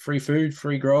free food,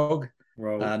 free grog.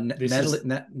 Well,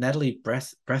 Natalie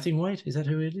Brathwaite, is that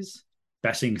who it is?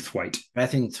 Bassingthwaite.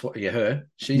 Yeah, her.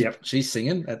 She's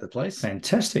singing at the place.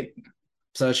 Fantastic.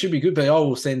 So it should be good. But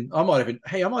I might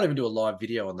even do a live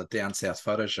video on the Down South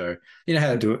photo show. You know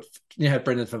how do it. You know how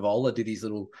Brendan Favola did his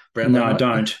little brown. No,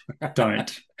 don't.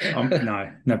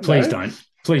 No, please don't.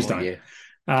 Please don't. Yeah.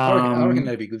 I reckon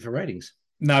that'd be good for ratings.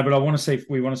 No, but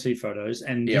we want to see photos,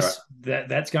 and Yeah,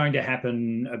 that's going to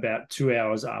happen about 2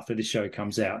 hours after this show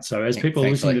comes out. So as people are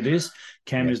thankfully. listening to this,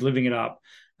 Cam is living it up.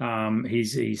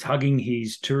 He's hugging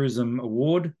his tourism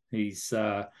award. He's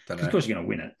of course you're going to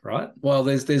win it, right? Well,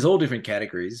 there's all different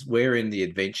categories. We're in the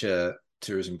adventure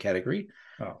tourism category.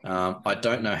 I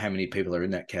don't know how many people are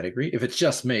in that category. If it's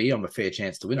just me, I'm a fair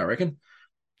chance to win, I reckon.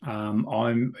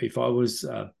 If I was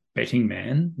a betting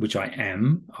man, which I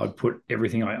am, I'd put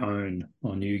everything I own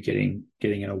on you getting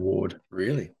an award.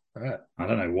 Really? All right. I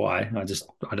don't know why.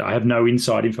 I have no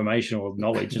inside information or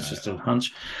knowledge. It's just a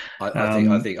hunch. I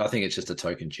think it's just a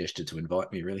token gesture to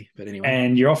invite me, really. But anyway.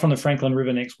 And you're off on the Franklin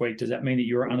River next week. Does that mean that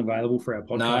you're unavailable for our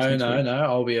podcast? No.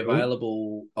 I'll be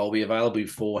available. I'll be available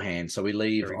beforehand. So we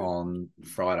leave on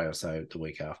Friday or so the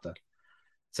week after.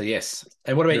 So yes.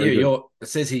 And what about you? It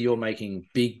says here you're making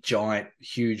big, giant,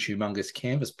 huge, humongous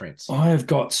canvas prints. I have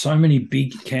got so many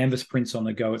big canvas prints on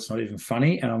the go. It's not even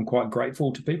funny. And I'm quite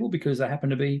grateful to people because they happen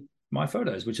to be my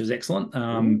photos, which is excellent.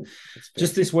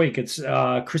 Just this week, it's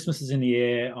Christmas is in the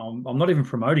air. I'm not even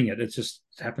promoting it. It just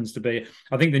happens to be.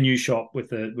 I think the new shop with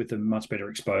the much better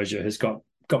exposure has got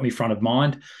me front of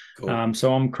mind. Cool.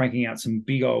 So I'm cranking out some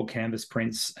big old canvas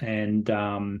prints, and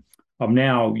I'm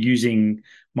now using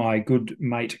my good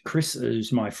mate Chris,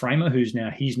 who's my framer, he's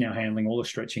now handling all the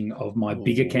stretching of my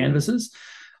bigger canvases.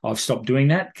 I've stopped doing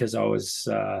that because I was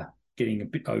getting a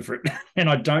bit over it, and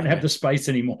I don't have the space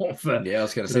anymore for. I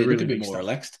was going to say, really a bit more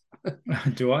relaxed.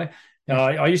 Do I?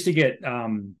 I used to get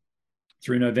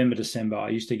through November, December. I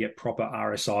used to get proper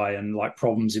RSI and like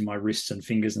problems in my wrists and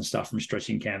fingers and stuff from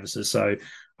stretching canvases. So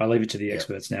I leave it to the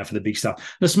experts now for the big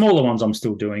stuff. The smaller ones I'm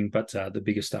still doing, but the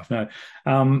bigger stuff, no.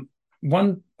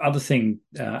 One other thing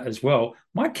as well,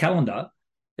 my calendar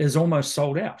is almost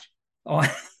sold out.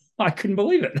 I couldn't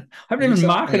believe it. I haven't even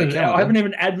marketed it. I haven't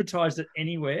even advertised it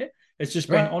anywhere. It's just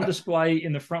been on display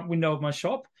in the front window of my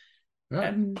shop.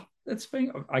 Right. And it's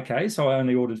been okay. So I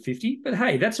only ordered 50, but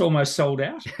hey, that's almost sold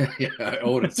out. I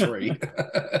ordered 3.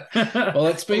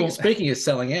 Well, speaking of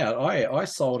selling out, I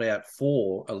sold out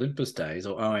 4 Olympus days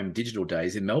or OM digital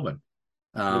days in Melbourne.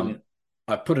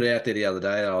 I put it out there the other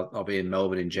day. I'll be in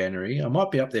Melbourne in January. I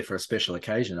might be up there for a special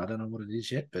occasion. I don't know what it is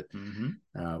yet, but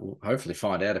we'll hopefully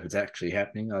find out if it's actually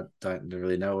happening. I don't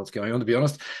really know what's going on, to be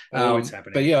honest. It's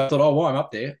happening. But yeah, I thought, while I'm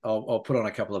up there, I'll put on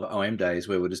a couple of OM days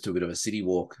where we'll just do a bit of a city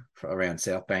walk around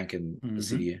South Bank and the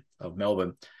city of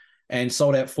Melbourne, and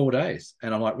sold out 4 days.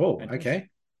 And I'm like, whoa, okay,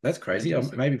 that's crazy.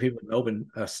 Maybe people in Melbourne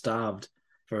are starved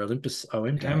for Olympus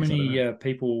OM days. How many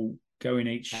people go in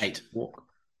each 8 walk?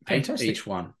 8 each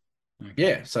one. Okay.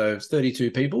 Yeah, so it's 32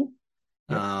 people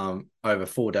over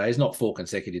 4 days, not 4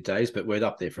 consecutive days, but we're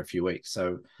up there for a few weeks.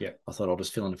 So I thought I'll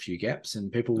just fill in a few gaps,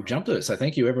 and people jumped at it. So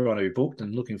thank you, everyone who booked,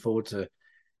 and looking forward to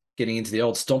getting into the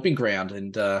old stomping ground.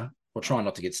 And we'll try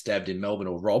not to get stabbed in Melbourne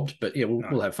or robbed, but yeah,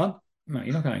 we'll have fun. No,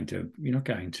 you're not going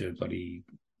to bloody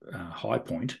High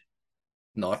Point.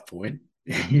 Knife Point.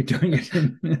 You're doing it.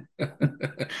 There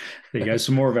you go.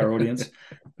 Some more of our audience.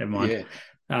 Never mind. Yeah.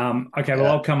 Okay,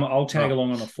 well, I'll tag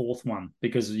along on the 4th one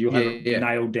because you'll have it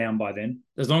nailed down by then.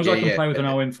 As long as I can play with an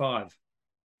OM5.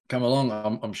 Come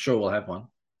along. I'm sure we'll have one.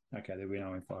 Okay, there'll be an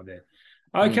OM5 there.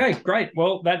 Okay, great.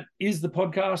 Well, that is the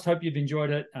podcast. Hope you've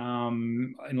enjoyed it.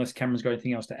 Unless Cameron's got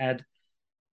anything else to add.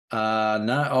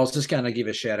 No, I was just going to give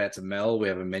a shout out to Mel. We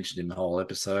haven't mentioned him the whole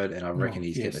episode, and I reckon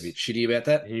he's getting a bit shitty about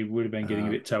that. He would have been getting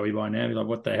a bit toey by now. He's like,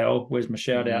 what the hell? Where's my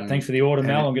shout out? Thanks for the order,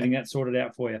 Mel. I'm getting that sorted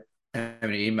out for you. How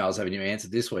many emails haven't you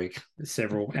answered this week?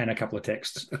 Several, and a couple of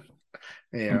texts.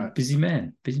 Yeah, right. Busy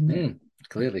man.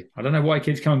 Clearly. I don't know why he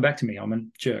keeps coming back to me. I'm a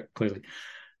jerk, clearly.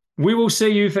 We will see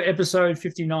you for episode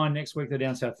 59 next week, the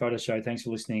Down South Photo Show. Thanks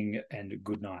for listening, and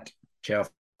good night. Ciao,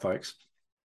 folks.